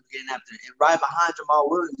Jamal Williams getting after it. And right behind Jamal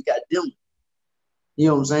Williams, we got Dylan. You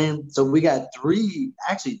know what I'm saying? So we got three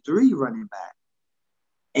running backs.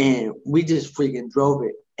 And we just freaking drove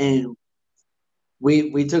it. And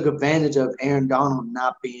we took advantage of Aaron Donald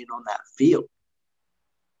not being on that field.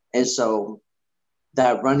 And so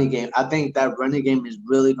that running game, I think that running game is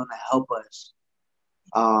really going to help us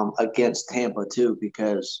against Tampa too,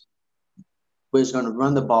 because we're just going to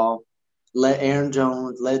run the ball, let Aaron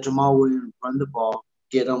Jones, let Jamal Williams run the ball,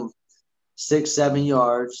 get them 6-7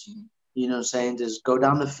 yards. You know what I'm saying? Just go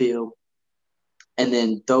down the field and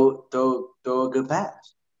then throw a good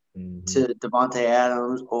pass to Devontae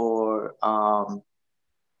Adams or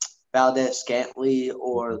Valdez Scantley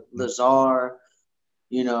or Lazar.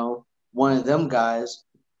 You know, one of them guys.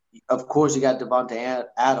 Of course, you got Devontae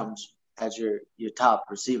Adams as your top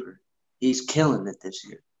receiver. He's killing it this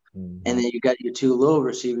year. And then you got your two little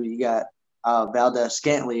receivers. You got Valdez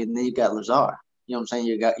Scantley, and then you got Lazar. You know what I'm saying?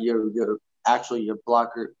 You got your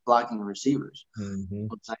blocking receivers. You know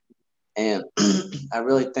what I'm saying? And I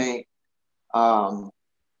really think Aaron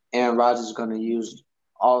Rodgers is going to use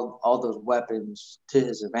all those weapons to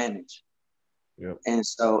his advantage. Yep. And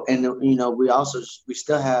so, and you know, we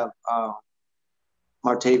still have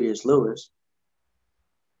Martavius Lewis.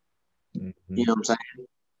 You know what I'm saying?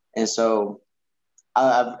 And so,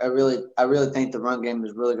 I really think the run game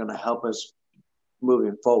is really going to help us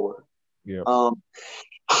moving forward. Yeah.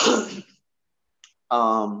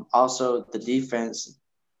 Also, the defense,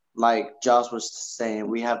 like Josh was saying,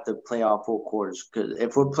 we have to play all 4 quarters, because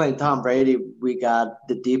if we're playing Tom Brady,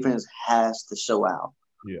 the defense has to show out.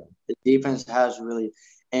 Yeah. The defense has really,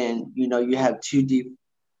 and you know, you have two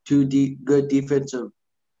good defensive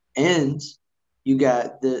ends. You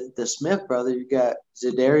got the Smith brother, you got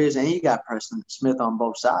Za'Darius, and you got Preston Smith on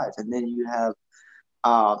both sides, and then you have,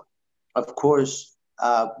 of course,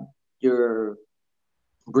 your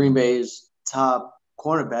Green Bay's top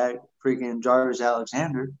cornerback, freaking Jarvis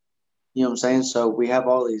Alexander. You know what I'm saying? So we have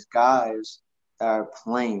all these guys that are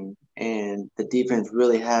playing, and the defense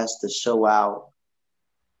really has to show out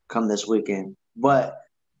come this weekend. But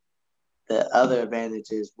the other advantage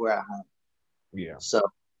is we're at home. Yeah.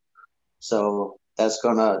 So that's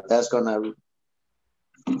gonna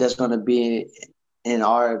be in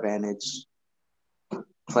our advantage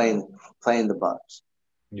playing the Bucs.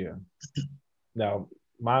 Yeah. Now,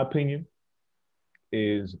 my opinion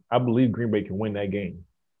is I believe Green Bay can win that game,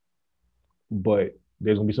 but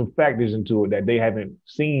there's gonna be some factors into it that they haven't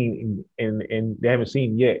seen and they haven't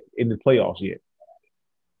seen yet in the playoffs yet.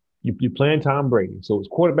 You're playing Tom Brady, so it's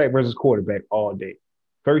quarterback versus quarterback all day.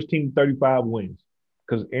 First team 35 wins,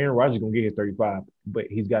 because Aaron Rodgers is gonna get his 35, but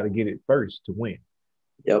he's got to get it first to win.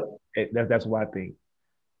 Yep. That's what I think.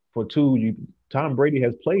 For two, Tom Brady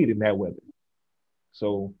has played in that weather,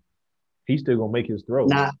 so he's still gonna make his throw.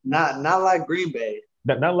 Not like Green Bay.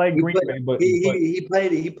 Not like Green Bay, but he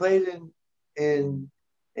played in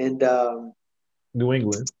New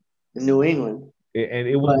England. New England. And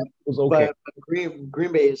it was okay. But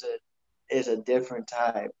Green Bay is a different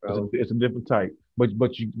type, bro. It's a different type. But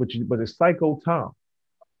it's Psycho Tom.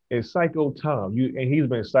 It's Psycho Tom. And he's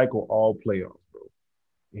been psycho all playoffs, bro.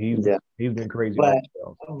 He's been crazy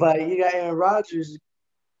all playoffs. But you got Aaron Rodgers,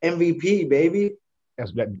 MVP, baby.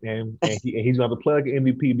 That's that, and he's gonna play like an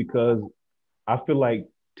MVP, because I feel like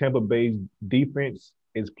Tampa Bay's defense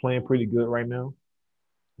is playing pretty good right now.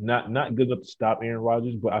 Not good enough to stop Aaron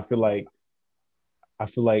Rodgers, but I feel like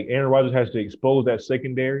Aaron Rodgers has to expose that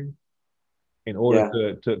secondary in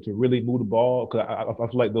order to really move the ball. Because I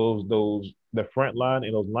feel like the front line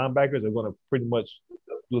and those linebackers are going to pretty much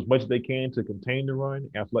do as much as they can to contain the run.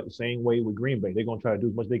 And I feel like the same way with Green Bay, they're going to try to do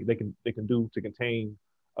as much they can do to contain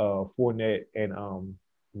Fournette and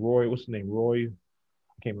Roy. What's his name? Roy.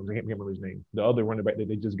 I can't remember his name. The other running back that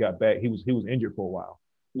they just got back. He was injured for a while.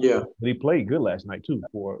 Yeah, but he played good last night too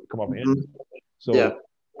for come off an injury. So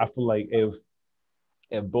I feel like if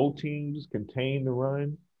both teams contain the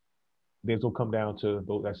run, then it's gonna come down to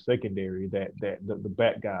that secondary, that the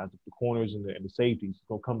back guys, the corners and the safeties. It's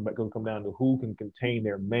gonna come down to who can contain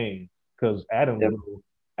their man. Because Adams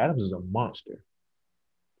is a monster.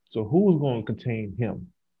 So who's going to contain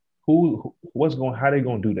him? How they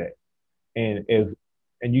going to do that?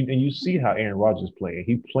 And you see how Aaron Rodgers playing.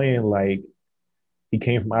 He playing like he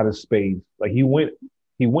came from outer space. Like he went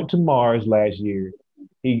to Mars last year.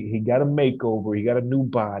 He got a makeover. He got a new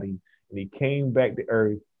body, and he came back to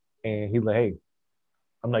Earth. And he's like, "Hey,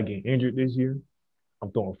 I'm not getting injured this year.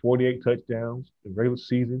 I'm throwing 48 touchdowns in regular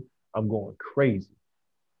season. I'm going crazy."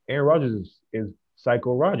 Aaron Rodgers is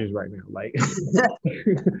Psycho Rodgers right now. Like,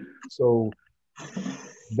 so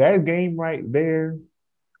that game right there.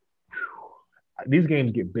 These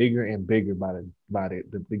games get bigger and bigger by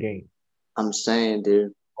the game. I'm saying,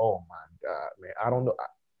 dude. Oh my God, man! I don't know.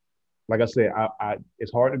 Like I said,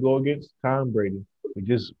 it's hard to go against Tom Brady. We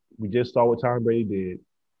just saw what Tom Brady did.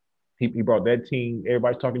 He brought that team.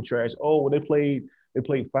 Everybody's talking trash. Oh, well, they played They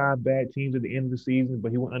played five bad teams at the end of the season,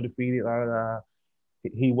 but he went undefeated. La, la, la.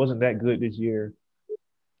 He wasn't that good this year.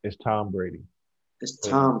 It's Tom Brady. It's But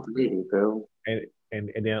Tom Brady, bro. and and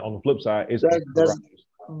then on the flip side, it's Aaron That, that's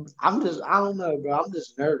Rodgers. I don't know, bro. I'm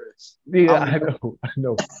just nervous. Yeah, I'm I know, I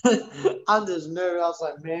know. I'm just nervous. I was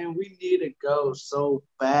like, man, we need to go so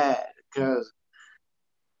bad because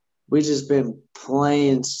we just been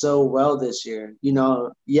playing so well this year.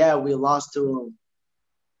 Yeah, we lost to them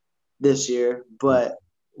this year, but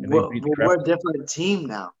And they beat the crap. we're a different team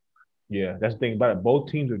now. Yeah, that's the thing about it. Both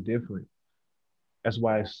teams are different. That's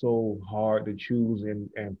why it's so hard to choose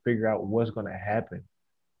and figure out what's gonna happen.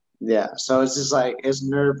 Yeah, so it's just like it's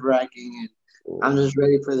nerve wracking, and I'm just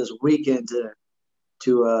ready for this weekend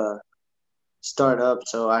to start up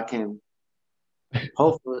so I can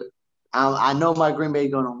hopefully. I know my Green Bay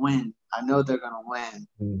gonna win. I know they're gonna win,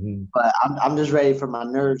 Hmm. but I'm just ready for my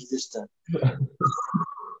nerves just to.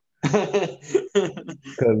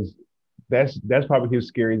 Because that's probably his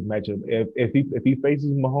scariest matchup. If he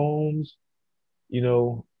faces Mahomes, you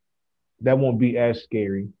know, that won't be as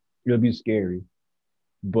scary. It'll be scary,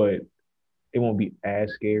 but it won't be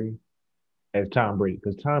as scary as Tom Brady.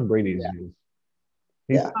 Because Tom Brady is Yeah, just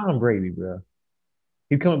he's yeah. Tom Brady, bro.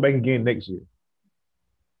 He's coming back again next year.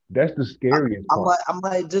 That's the scariest I'm part. like I'm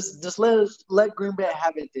like just let Green Bay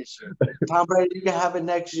have it this year. Tom Brady, you can have it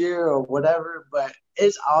next year or whatever, but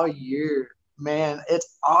it's our year, man.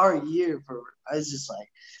 It's our year for. It's just like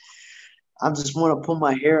I just want to pull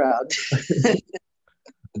my hair out.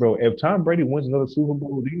 Bro, if Tom Brady wins another Super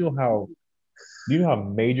Bowl, do you know how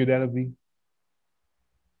major that'll be?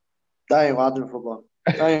 I ain't watching football.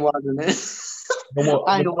 I ain't watching it. No more,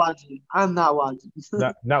 I no, ain't watching. I'm not watching.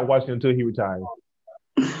 not watching until he retires.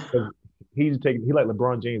 Because he like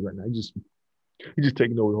LeBron James right now. He's just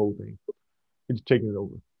taking over the whole thing. He's just taking it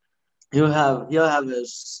over. He'll have a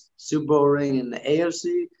Super Bowl ring in the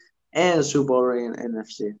AFC and a Super Bowl ring in the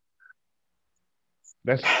NFC.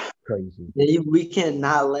 That's crazy. We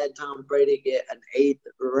cannot let Tom Brady get an eighth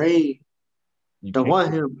ring. You Don't can't.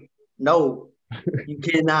 want him. No, you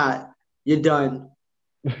cannot. You're done.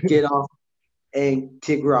 Get off and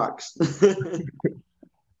kick rocks.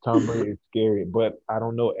 Tom Brady is scary, but I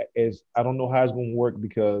don't know how it's gonna work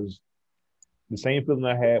because the same feeling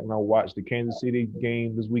I had when I watched the Kansas City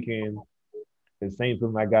game this weekend, the same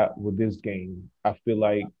feeling I got with this game. I feel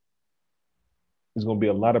like there's gonna be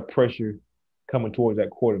a lot of pressure coming towards that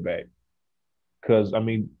quarterback. Because I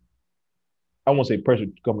mean, I won't say pressure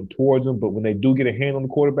coming towards them, but when they do get a hand on the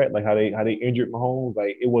quarterback, like how they injured Mahomes,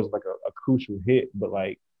 like it wasn't like a crucial hit, but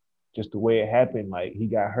like just the way it happened, like he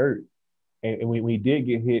got hurt. And when he did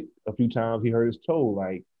get hit a few times, he hurt his toe.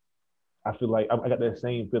 Like I feel like I got that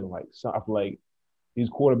same feeling. Like I feel like these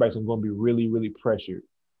quarterbacks are going to be really, really pressured,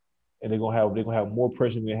 and they're gonna have more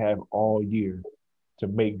pressure than they have all year to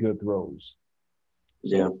make good throws.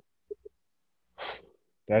 Yeah. So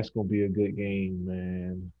that's going to be a good game,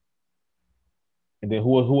 man. And then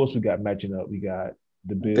who else we got matching up? We got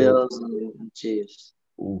the Bills. Bills and Chiefs.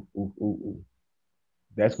 Ooh, ooh, ooh, ooh.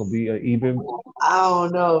 That's gonna be an even. I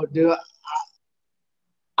don't know, dude.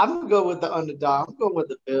 I'm gonna go with the underdog. I'm going with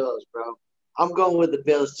the Bills, bro. I'm going with the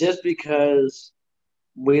Bills just because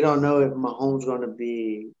we don't know if Mahomes going to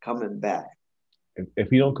be coming back. If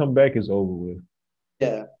he don't come back, it's over with.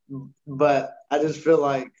 Yeah, but I just feel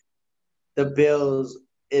like the Bills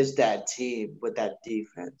is that team with that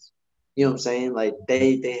defense. You know what I'm saying? Like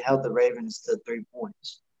they held the Ravens to 3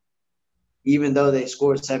 points. Even though they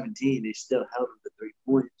scored 17, they still held them to 3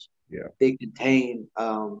 points. Yeah. They contained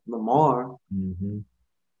Lamar Mm-hmm.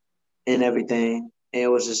 and everything. And it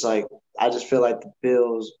was just like I just feel like the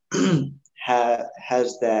Bills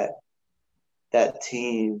has that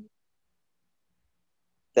team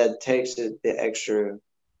that takes it the extra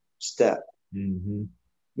step. Mm-hmm.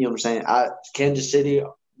 You know what I'm saying? Kansas City,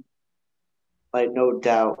 like no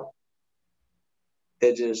doubt,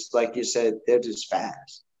 they're just like you said, they're just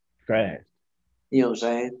fast. Fast. You know what I'm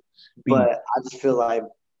saying? Speed. But I just feel like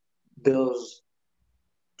Bills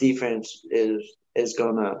defense is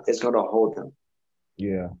gonna hold them.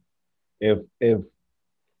 Yeah. If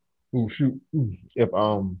ooh, shoot, if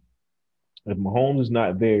Mahomes is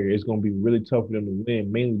not there, it's gonna be really tough for them to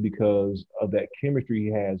win, mainly because of that chemistry he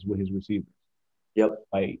has with his receivers. Yep.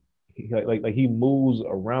 Like he moves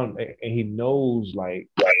around and he knows like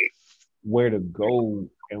where to go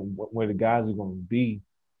and where the guys are going to be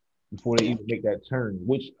before they even make that turn.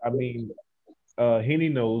 Which I mean, Henny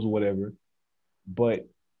knows whatever, but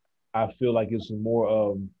I feel like it's more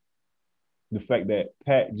of the fact that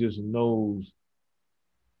Pat just knows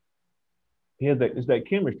he has that it's that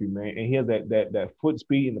chemistry, man, and he has that foot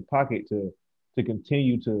speed in the pocket to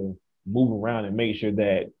continue to move around and make sure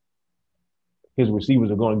that his receivers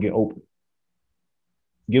are going to get open.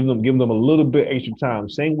 Give them a little bit extra time.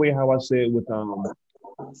 Same way how I said with I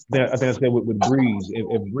think I said with Breeze.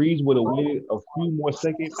 If Breeze would have waited a few more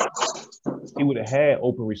seconds, he would have had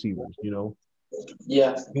open receivers.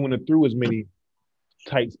 Yeah. He wouldn't have threw as many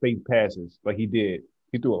tight space passes like he did.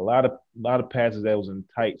 He threw a lot of passes that was in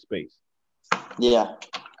tight space. Yeah.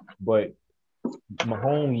 But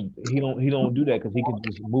Mahomes, he don't do that because he can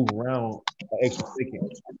just move around an extra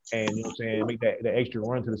second and make that extra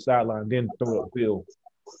run to the sideline, then throw it upfield.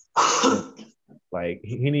 Like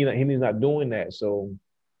he's not doing that. So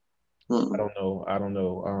I don't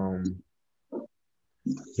know.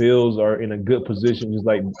 Bills are in a good position, just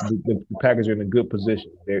like the Packers are in a good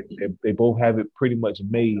position. They both have it pretty much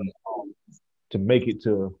made to make it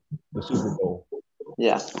to the Super Bowl.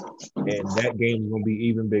 Yeah. And that game is gonna be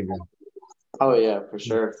even bigger. Oh yeah, for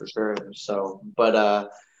sure. So, but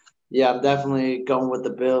yeah, I'm definitely going with the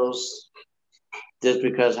Bills just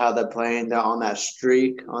because how they're playing. They're on that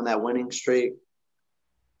winning streak.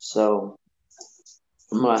 So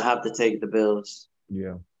I'm gonna have to take the Bills.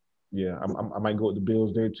 Yeah. I might go with the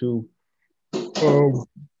Bills there too.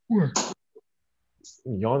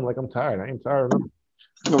 Yawning like I'm tired. I ain't tired enough.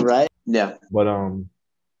 Right? Yeah. But I'm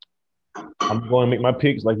going to make my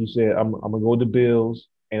picks, like you said. I'm gonna go with the Bills,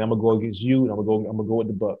 and I'm gonna go against you, and I'm gonna go with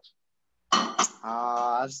the Bucks.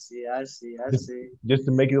 I see. Just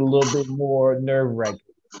to make it a little bit more nerve wracking.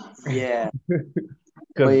 Yeah.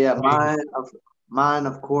 But yeah, mine,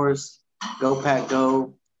 of course. Go Pack,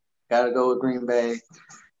 go. Gotta go with Green Bay,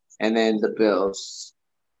 and then the Bills.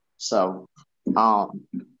 So,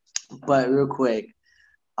 but real quick,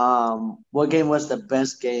 what game was the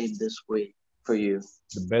best game this week for you?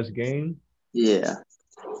 The best game? Yeah.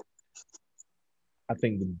 I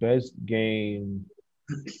think the best game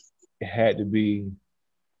had to be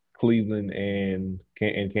Cleveland and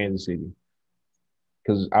Kansas City.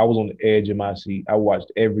 Because I was on the edge of my seat. I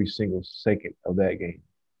watched every single second of that game.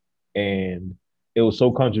 And it was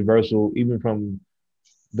so controversial, even from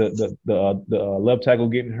the left tackle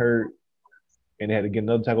getting hurt, and they had to get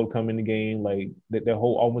another tackle to come in the game. Like their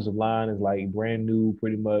whole offensive line is like brand new,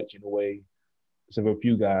 pretty much in a way, except for a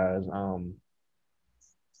few guys.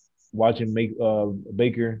 Watching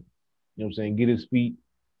Baker, get his feet,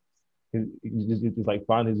 just like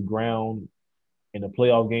find his ground in a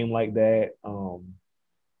playoff game like that.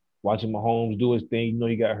 Watching Mahomes do his thing,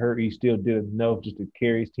 he got hurt. He still did enough just to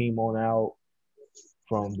carry his team on out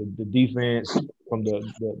from the defense, from the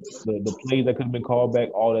plays that could have been called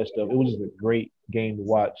back, all that stuff. It was just a great game to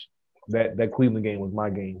watch. That Cleveland game was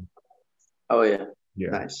my game. Oh yeah.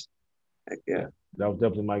 Yeah. Nice. Heck yeah. That was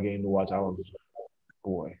definitely my game to watch. I was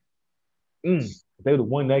boy. If they would have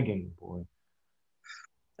won that game, boy.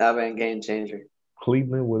 That would have been a game changer.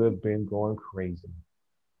 Cleveland would have been going crazy.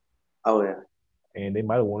 Oh yeah. And they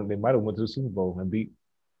might have won. They might have went to the Super Bowl and beat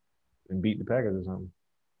the Packers or something.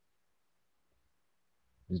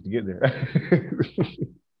 Just to get there.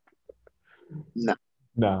 No.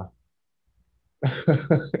 Nah.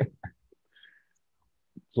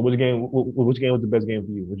 So which game was the best game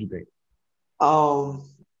for you? What you think? I'm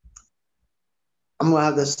gonna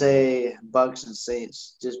have to say Bucks and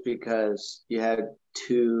Saints just because you had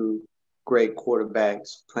two great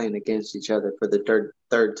quarterbacks playing against each other for the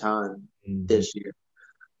third time this year.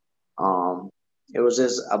 It was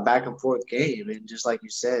just a back and forth game, and just like you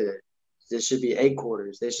said, this should be 8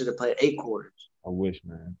 quarters. They should have played 8 quarters. I wish,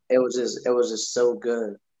 man. It was just so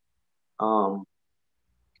good. But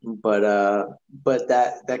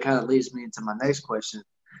that kind of leads me into my next question.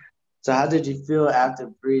 So how did you feel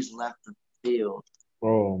after Breeze left the field?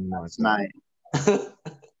 Oh my last night?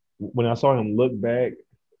 When I saw him look back,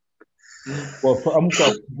 well,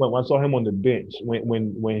 when I saw him on the bench,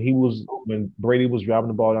 when Brady was driving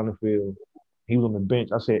the ball down the field, he was on the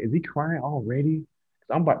bench. I said, "Is he crying already?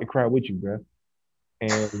 I'm about to cry with you, bro."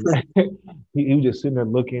 And he was just sitting there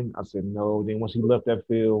looking. I said, "No." Then once he left that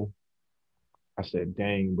field, I said,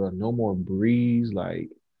 "Dang, bro, no more Breeze. Like,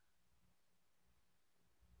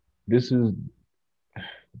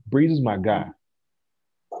 Breeze is my guy.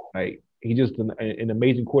 Like, he's just an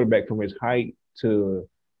amazing quarterback from his height to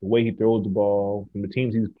the way he throws the ball, from the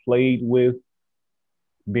teams he's played with,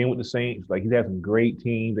 being with the Saints. Like, he's had some great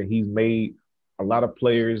teams, and he's made a lot of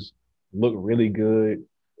players look really good.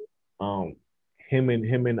 Him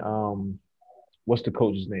and what's the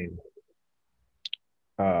coach's name?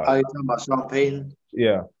 Are you talking about Sean Payton?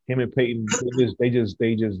 Yeah, him and Peyton, they just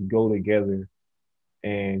go together,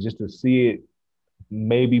 and just to see it,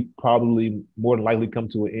 maybe probably more than likely come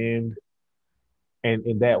to an end. And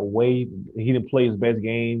in that way, he didn't play his best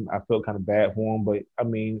game. I felt kind of bad for him, but I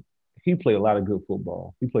mean, he played a lot of good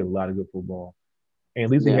football. He played a lot of good football, and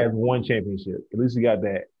at least he Yeah. has one championship. At least he got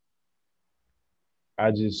that. I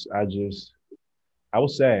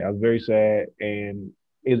was sad. I was very sad, and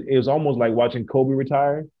it was almost like watching Kobe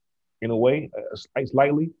retire in a way,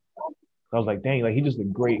 slightly. I was like, dang, like he's just a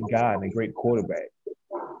great guy and a great quarterback,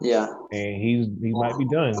 Yeah. and he might be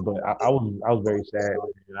done. But I was very sad.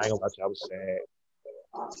 Man. I ain't gonna lie to you, I was sad.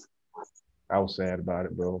 I was sad about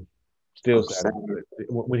it, bro. Still sad about it.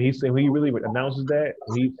 When he really announces that,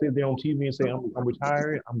 when he sit there on TV and say I'm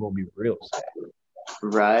retired, I'm gonna be real sad.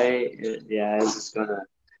 Right. Yeah. It's just gonna.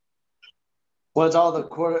 Once all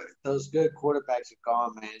those good quarterbacks are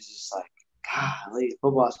gone, man, it's just like, golly,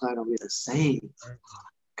 football's not gonna be the same.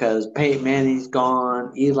 Because Peyton Manning's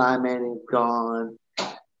gone, Eli Manning's gone.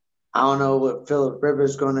 I don't know what Phillip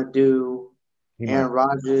Rivers gonna do. He Aaron might.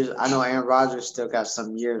 Rodgers. I know Aaron Rodgers still got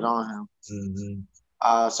some years on him.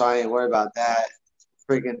 So I ain't worried about that.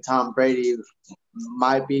 Freaking Tom Brady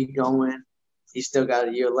might be going. He's still got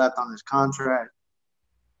a year left on his contract.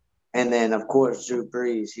 And then, of course, Drew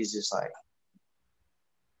Brees. He's just like.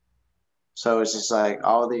 So it's just like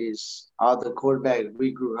all the quarterbacks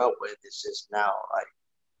we grew up with is just now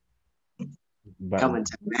like But coming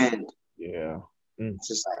to an end. yeah. It's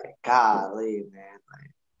just like, golly, man.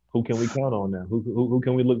 Like, Who can we count on now? Who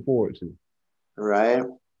can we look forward to? right?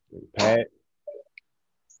 Pat,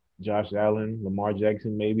 Josh Allen, Lamar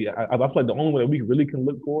Jackson, maybe. I feel like the only one that we really can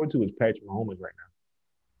look forward to is Patrick Mahomes right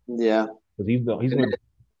now Yeah. because he's going.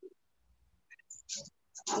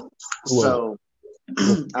 So,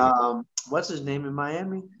 what's his name in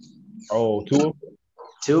Miami? Oh, Tua.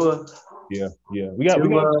 Tua. Yeah. We got.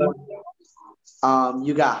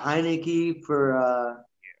 You got Heineke for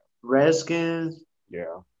Redskins.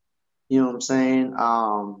 Yeah. You know what I'm saying?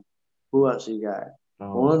 Who else you got? I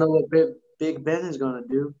want to know what Big Ben is gonna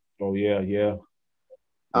do. Oh yeah.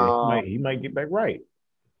 He might get back right.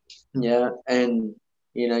 Yeah, and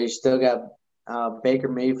you still got Baker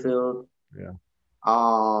Mayfield. Yeah.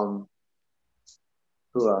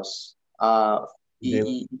 Who else?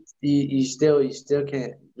 You still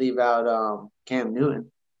can't leave out Cam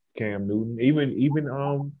Newton. Cam Newton, even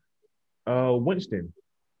Winston,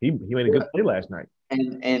 he made a good play last night.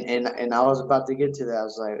 And I was about to get to that. I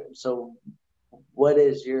was like, so what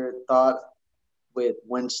is your thought with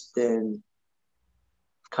Winston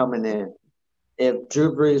coming in? If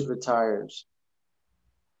Drew Brees retires,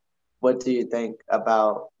 what do you think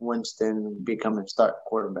about Winston becoming start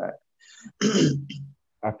quarterback?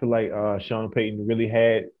 I feel like Sean Payton really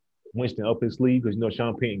had Winston up his sleeve because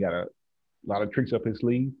Sean Payton got a lot of tricks up his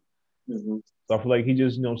sleeve. Mm-hmm. So I feel like he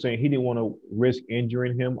just, what I'm saying, he didn't want to risk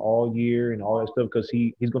injuring him all year and all that stuff because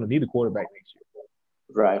he's going to need a quarterback next year.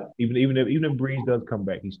 Right. Even if Breeze does come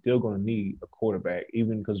back, he's still going to need a quarterback,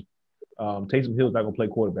 even because Taysom Hill's not going to play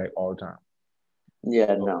quarterback all the time.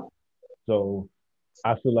 Yeah, no. So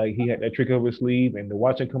I feel like he had that trick up his sleeve, and to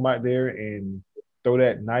watch him come out there and throw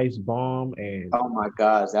that nice bomb and oh my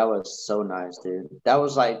gosh, that was so nice, dude. That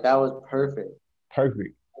was perfect.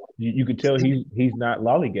 Perfect. You could tell he's not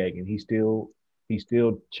lollygagging. He still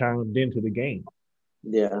chimed into the game.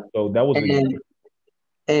 Yeah. So that was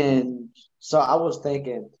and so I was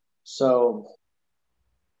thinking, so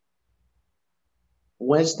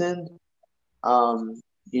Winston,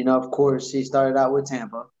 of course he started out with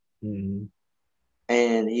Tampa. Mm-hmm.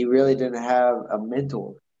 And he really didn't have a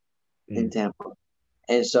mentor in Tampa.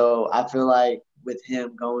 And so I feel like with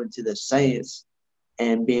him going to the Saints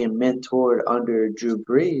and being mentored under Drew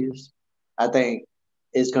Brees, I think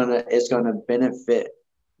it's gonna benefit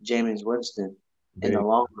Jameis Winston in the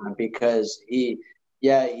long run because he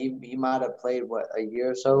might have played a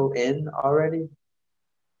year or so in already,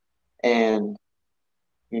 and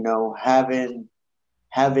having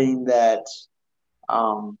that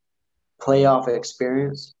playoff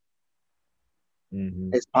experience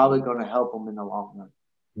is probably going to help him in the long run.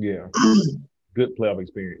 Yeah, good playoff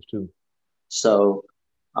experience too. So,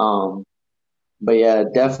 but yeah,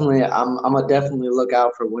 definitely, I'm gonna definitely look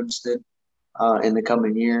out for Winston in the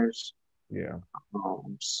coming years. Yeah.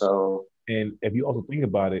 So, and if you also think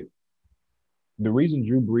about it, the reason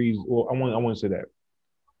Drew Brees, well, I want to say that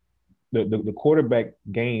the quarterback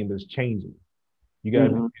game is changing. You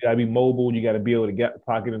gotta be mobile. You gotta be able to get the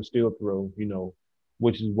pocket and still throw.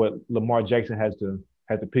 Which is what Lamar Jackson has to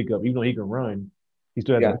pick up. Even though he can run, he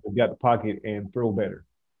still has to get the pocket and throw better.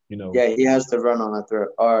 Yeah, he has to run on the throw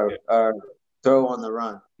or throw on the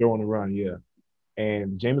run. Throw on the run, yeah.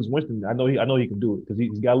 And Jameis Winston, I know he can do it because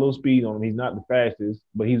he's got a little speed on him. He's not the fastest,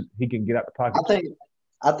 but he can get out the pocket.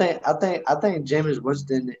 I think Jameis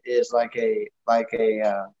Winston is like a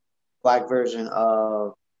black version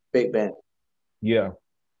of Big Ben. Yeah.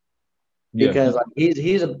 Yeah, because like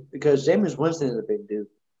because Jameis Winston is a big dude.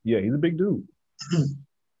 yeah, he's a big dude,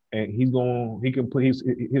 and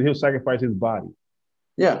he'll sacrifice his body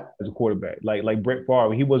Yeah, as a quarterback. Like Brett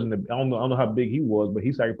Favre, he wasn't. I don't know how big he was, but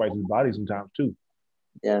he sacrificed his body sometimes too.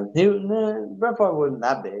 yeah. Brett Favre wasn't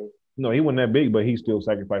that big. No, he wasn't that big, but he still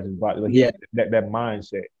sacrificed his body. Like he Yeah, had that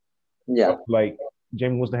mindset. yeah, Like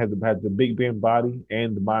James Winston has the Big Ben body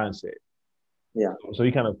and the mindset. yeah, So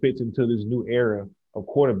he kind of fits into this new era of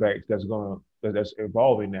quarterbacks that's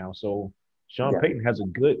evolving now. So Sean yeah. Payton has a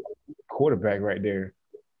good quarterback right there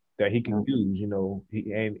that he can use.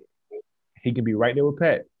 He can be right there with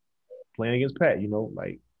Pat, playing against Pat.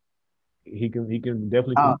 Like he can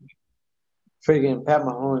definitely Oh, compete. freaking Pat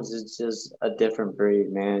Mahomes is just a different breed,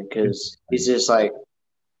 man. Because he's just like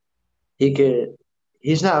he could.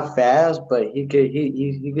 He's not fast, but he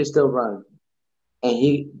could still run.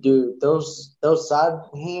 And those side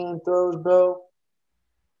hand throws, bro.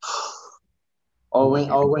 Or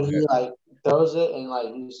when he like throws it and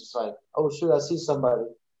like he's just like, oh shoot, I see somebody.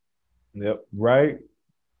 Yep, right.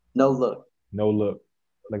 No look. No look,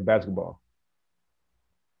 like basketball,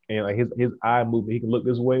 and like his eye movement, he can look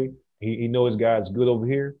this way. He knows his guy's good over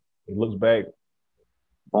here. He looks back,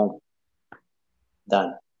 Boom.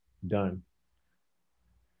 Done. done.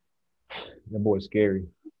 That boy's scary.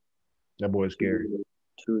 That boy's scary.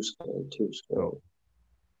 Too scary. Too scary. So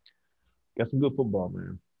got some good football,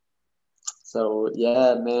 man. So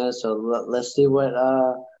yeah, man. So let's see what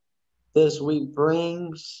this week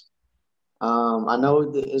brings. I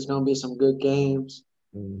know it's gonna be some good games,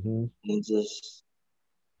 Mm-hmm. and just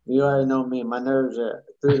you already know me. My nerves are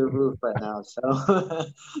through the roof right now. So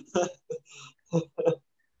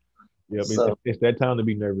Yep, so it's that time to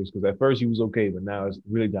be nervous because at first he was okay, but now it's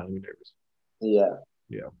really time to be nervous. yeah.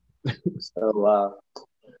 Yeah. So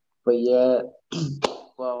but yeah,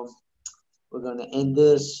 well, we're gonna end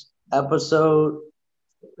this episode.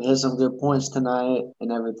 We had some good points tonight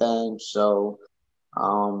and everything. So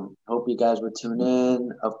hope you guys would tune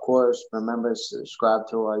in. Of course, remember to subscribe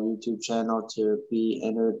to our YouTube channel to be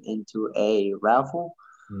entered into a raffle.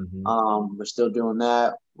 Mm-hmm. We're still doing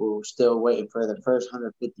that. We're still waiting for the first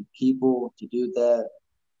 150 people to do that.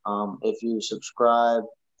 If you subscribe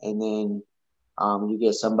and then you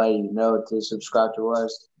get somebody you know to subscribe to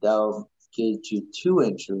us, they'll get you 2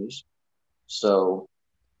 entries. So,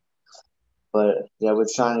 but yeah, we're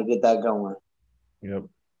trying to get that going. Yep.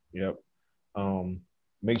 Yep. Um,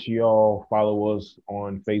 Make sure y'all follow us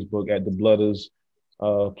on Facebook at the Blooders.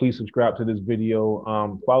 Please subscribe to this video.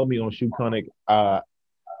 Follow me on ShoeConic. I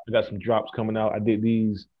got some drops coming out. I did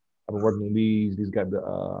these. I've been working on these. These got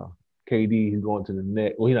the KD. He's going to the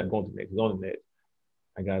net. Well, he's not going to the net. He's on the net.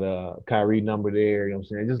 I got Kyrie number there. You know what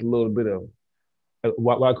I'm saying? Just a little bit of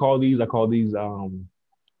what I call these. I call these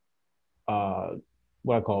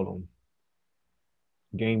what I call them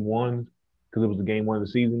game ones because it was the game one of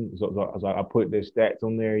the season. So I put their stats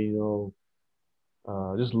on there.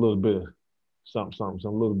 Just a little bit of something, a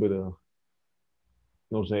little bit of.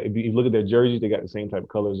 You know what I'm saying? If you look at their jerseys, they got the same type of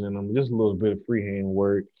colors in them. Just a little bit of freehand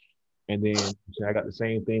work. And then I got the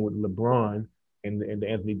same thing with LeBron and the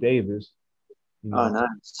Anthony Davis. Oh,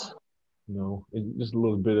 nice. It's just a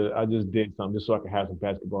little bit of, I just did something just so I could have some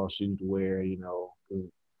basketball shoes to wear, 'cause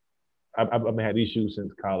I've been had these shoes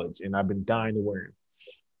since college and I've been dying to wear them.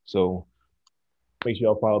 So make sure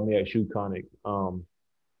y'all follow me at ShoeConic.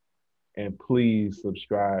 And please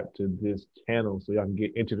subscribe to this channel so y'all can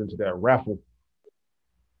get entered into that raffle.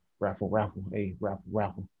 Raffle. Hey,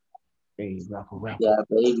 raffle. Hey, raffle. Yeah,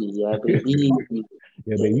 baby. Yeah, baby.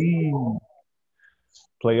 Yeah, baby.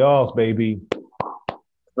 Playoffs, baby.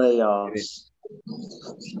 Playoffs.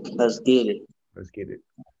 Let's get it. Let's get it.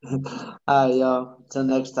 All right, y'all. Till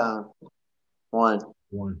next time. One.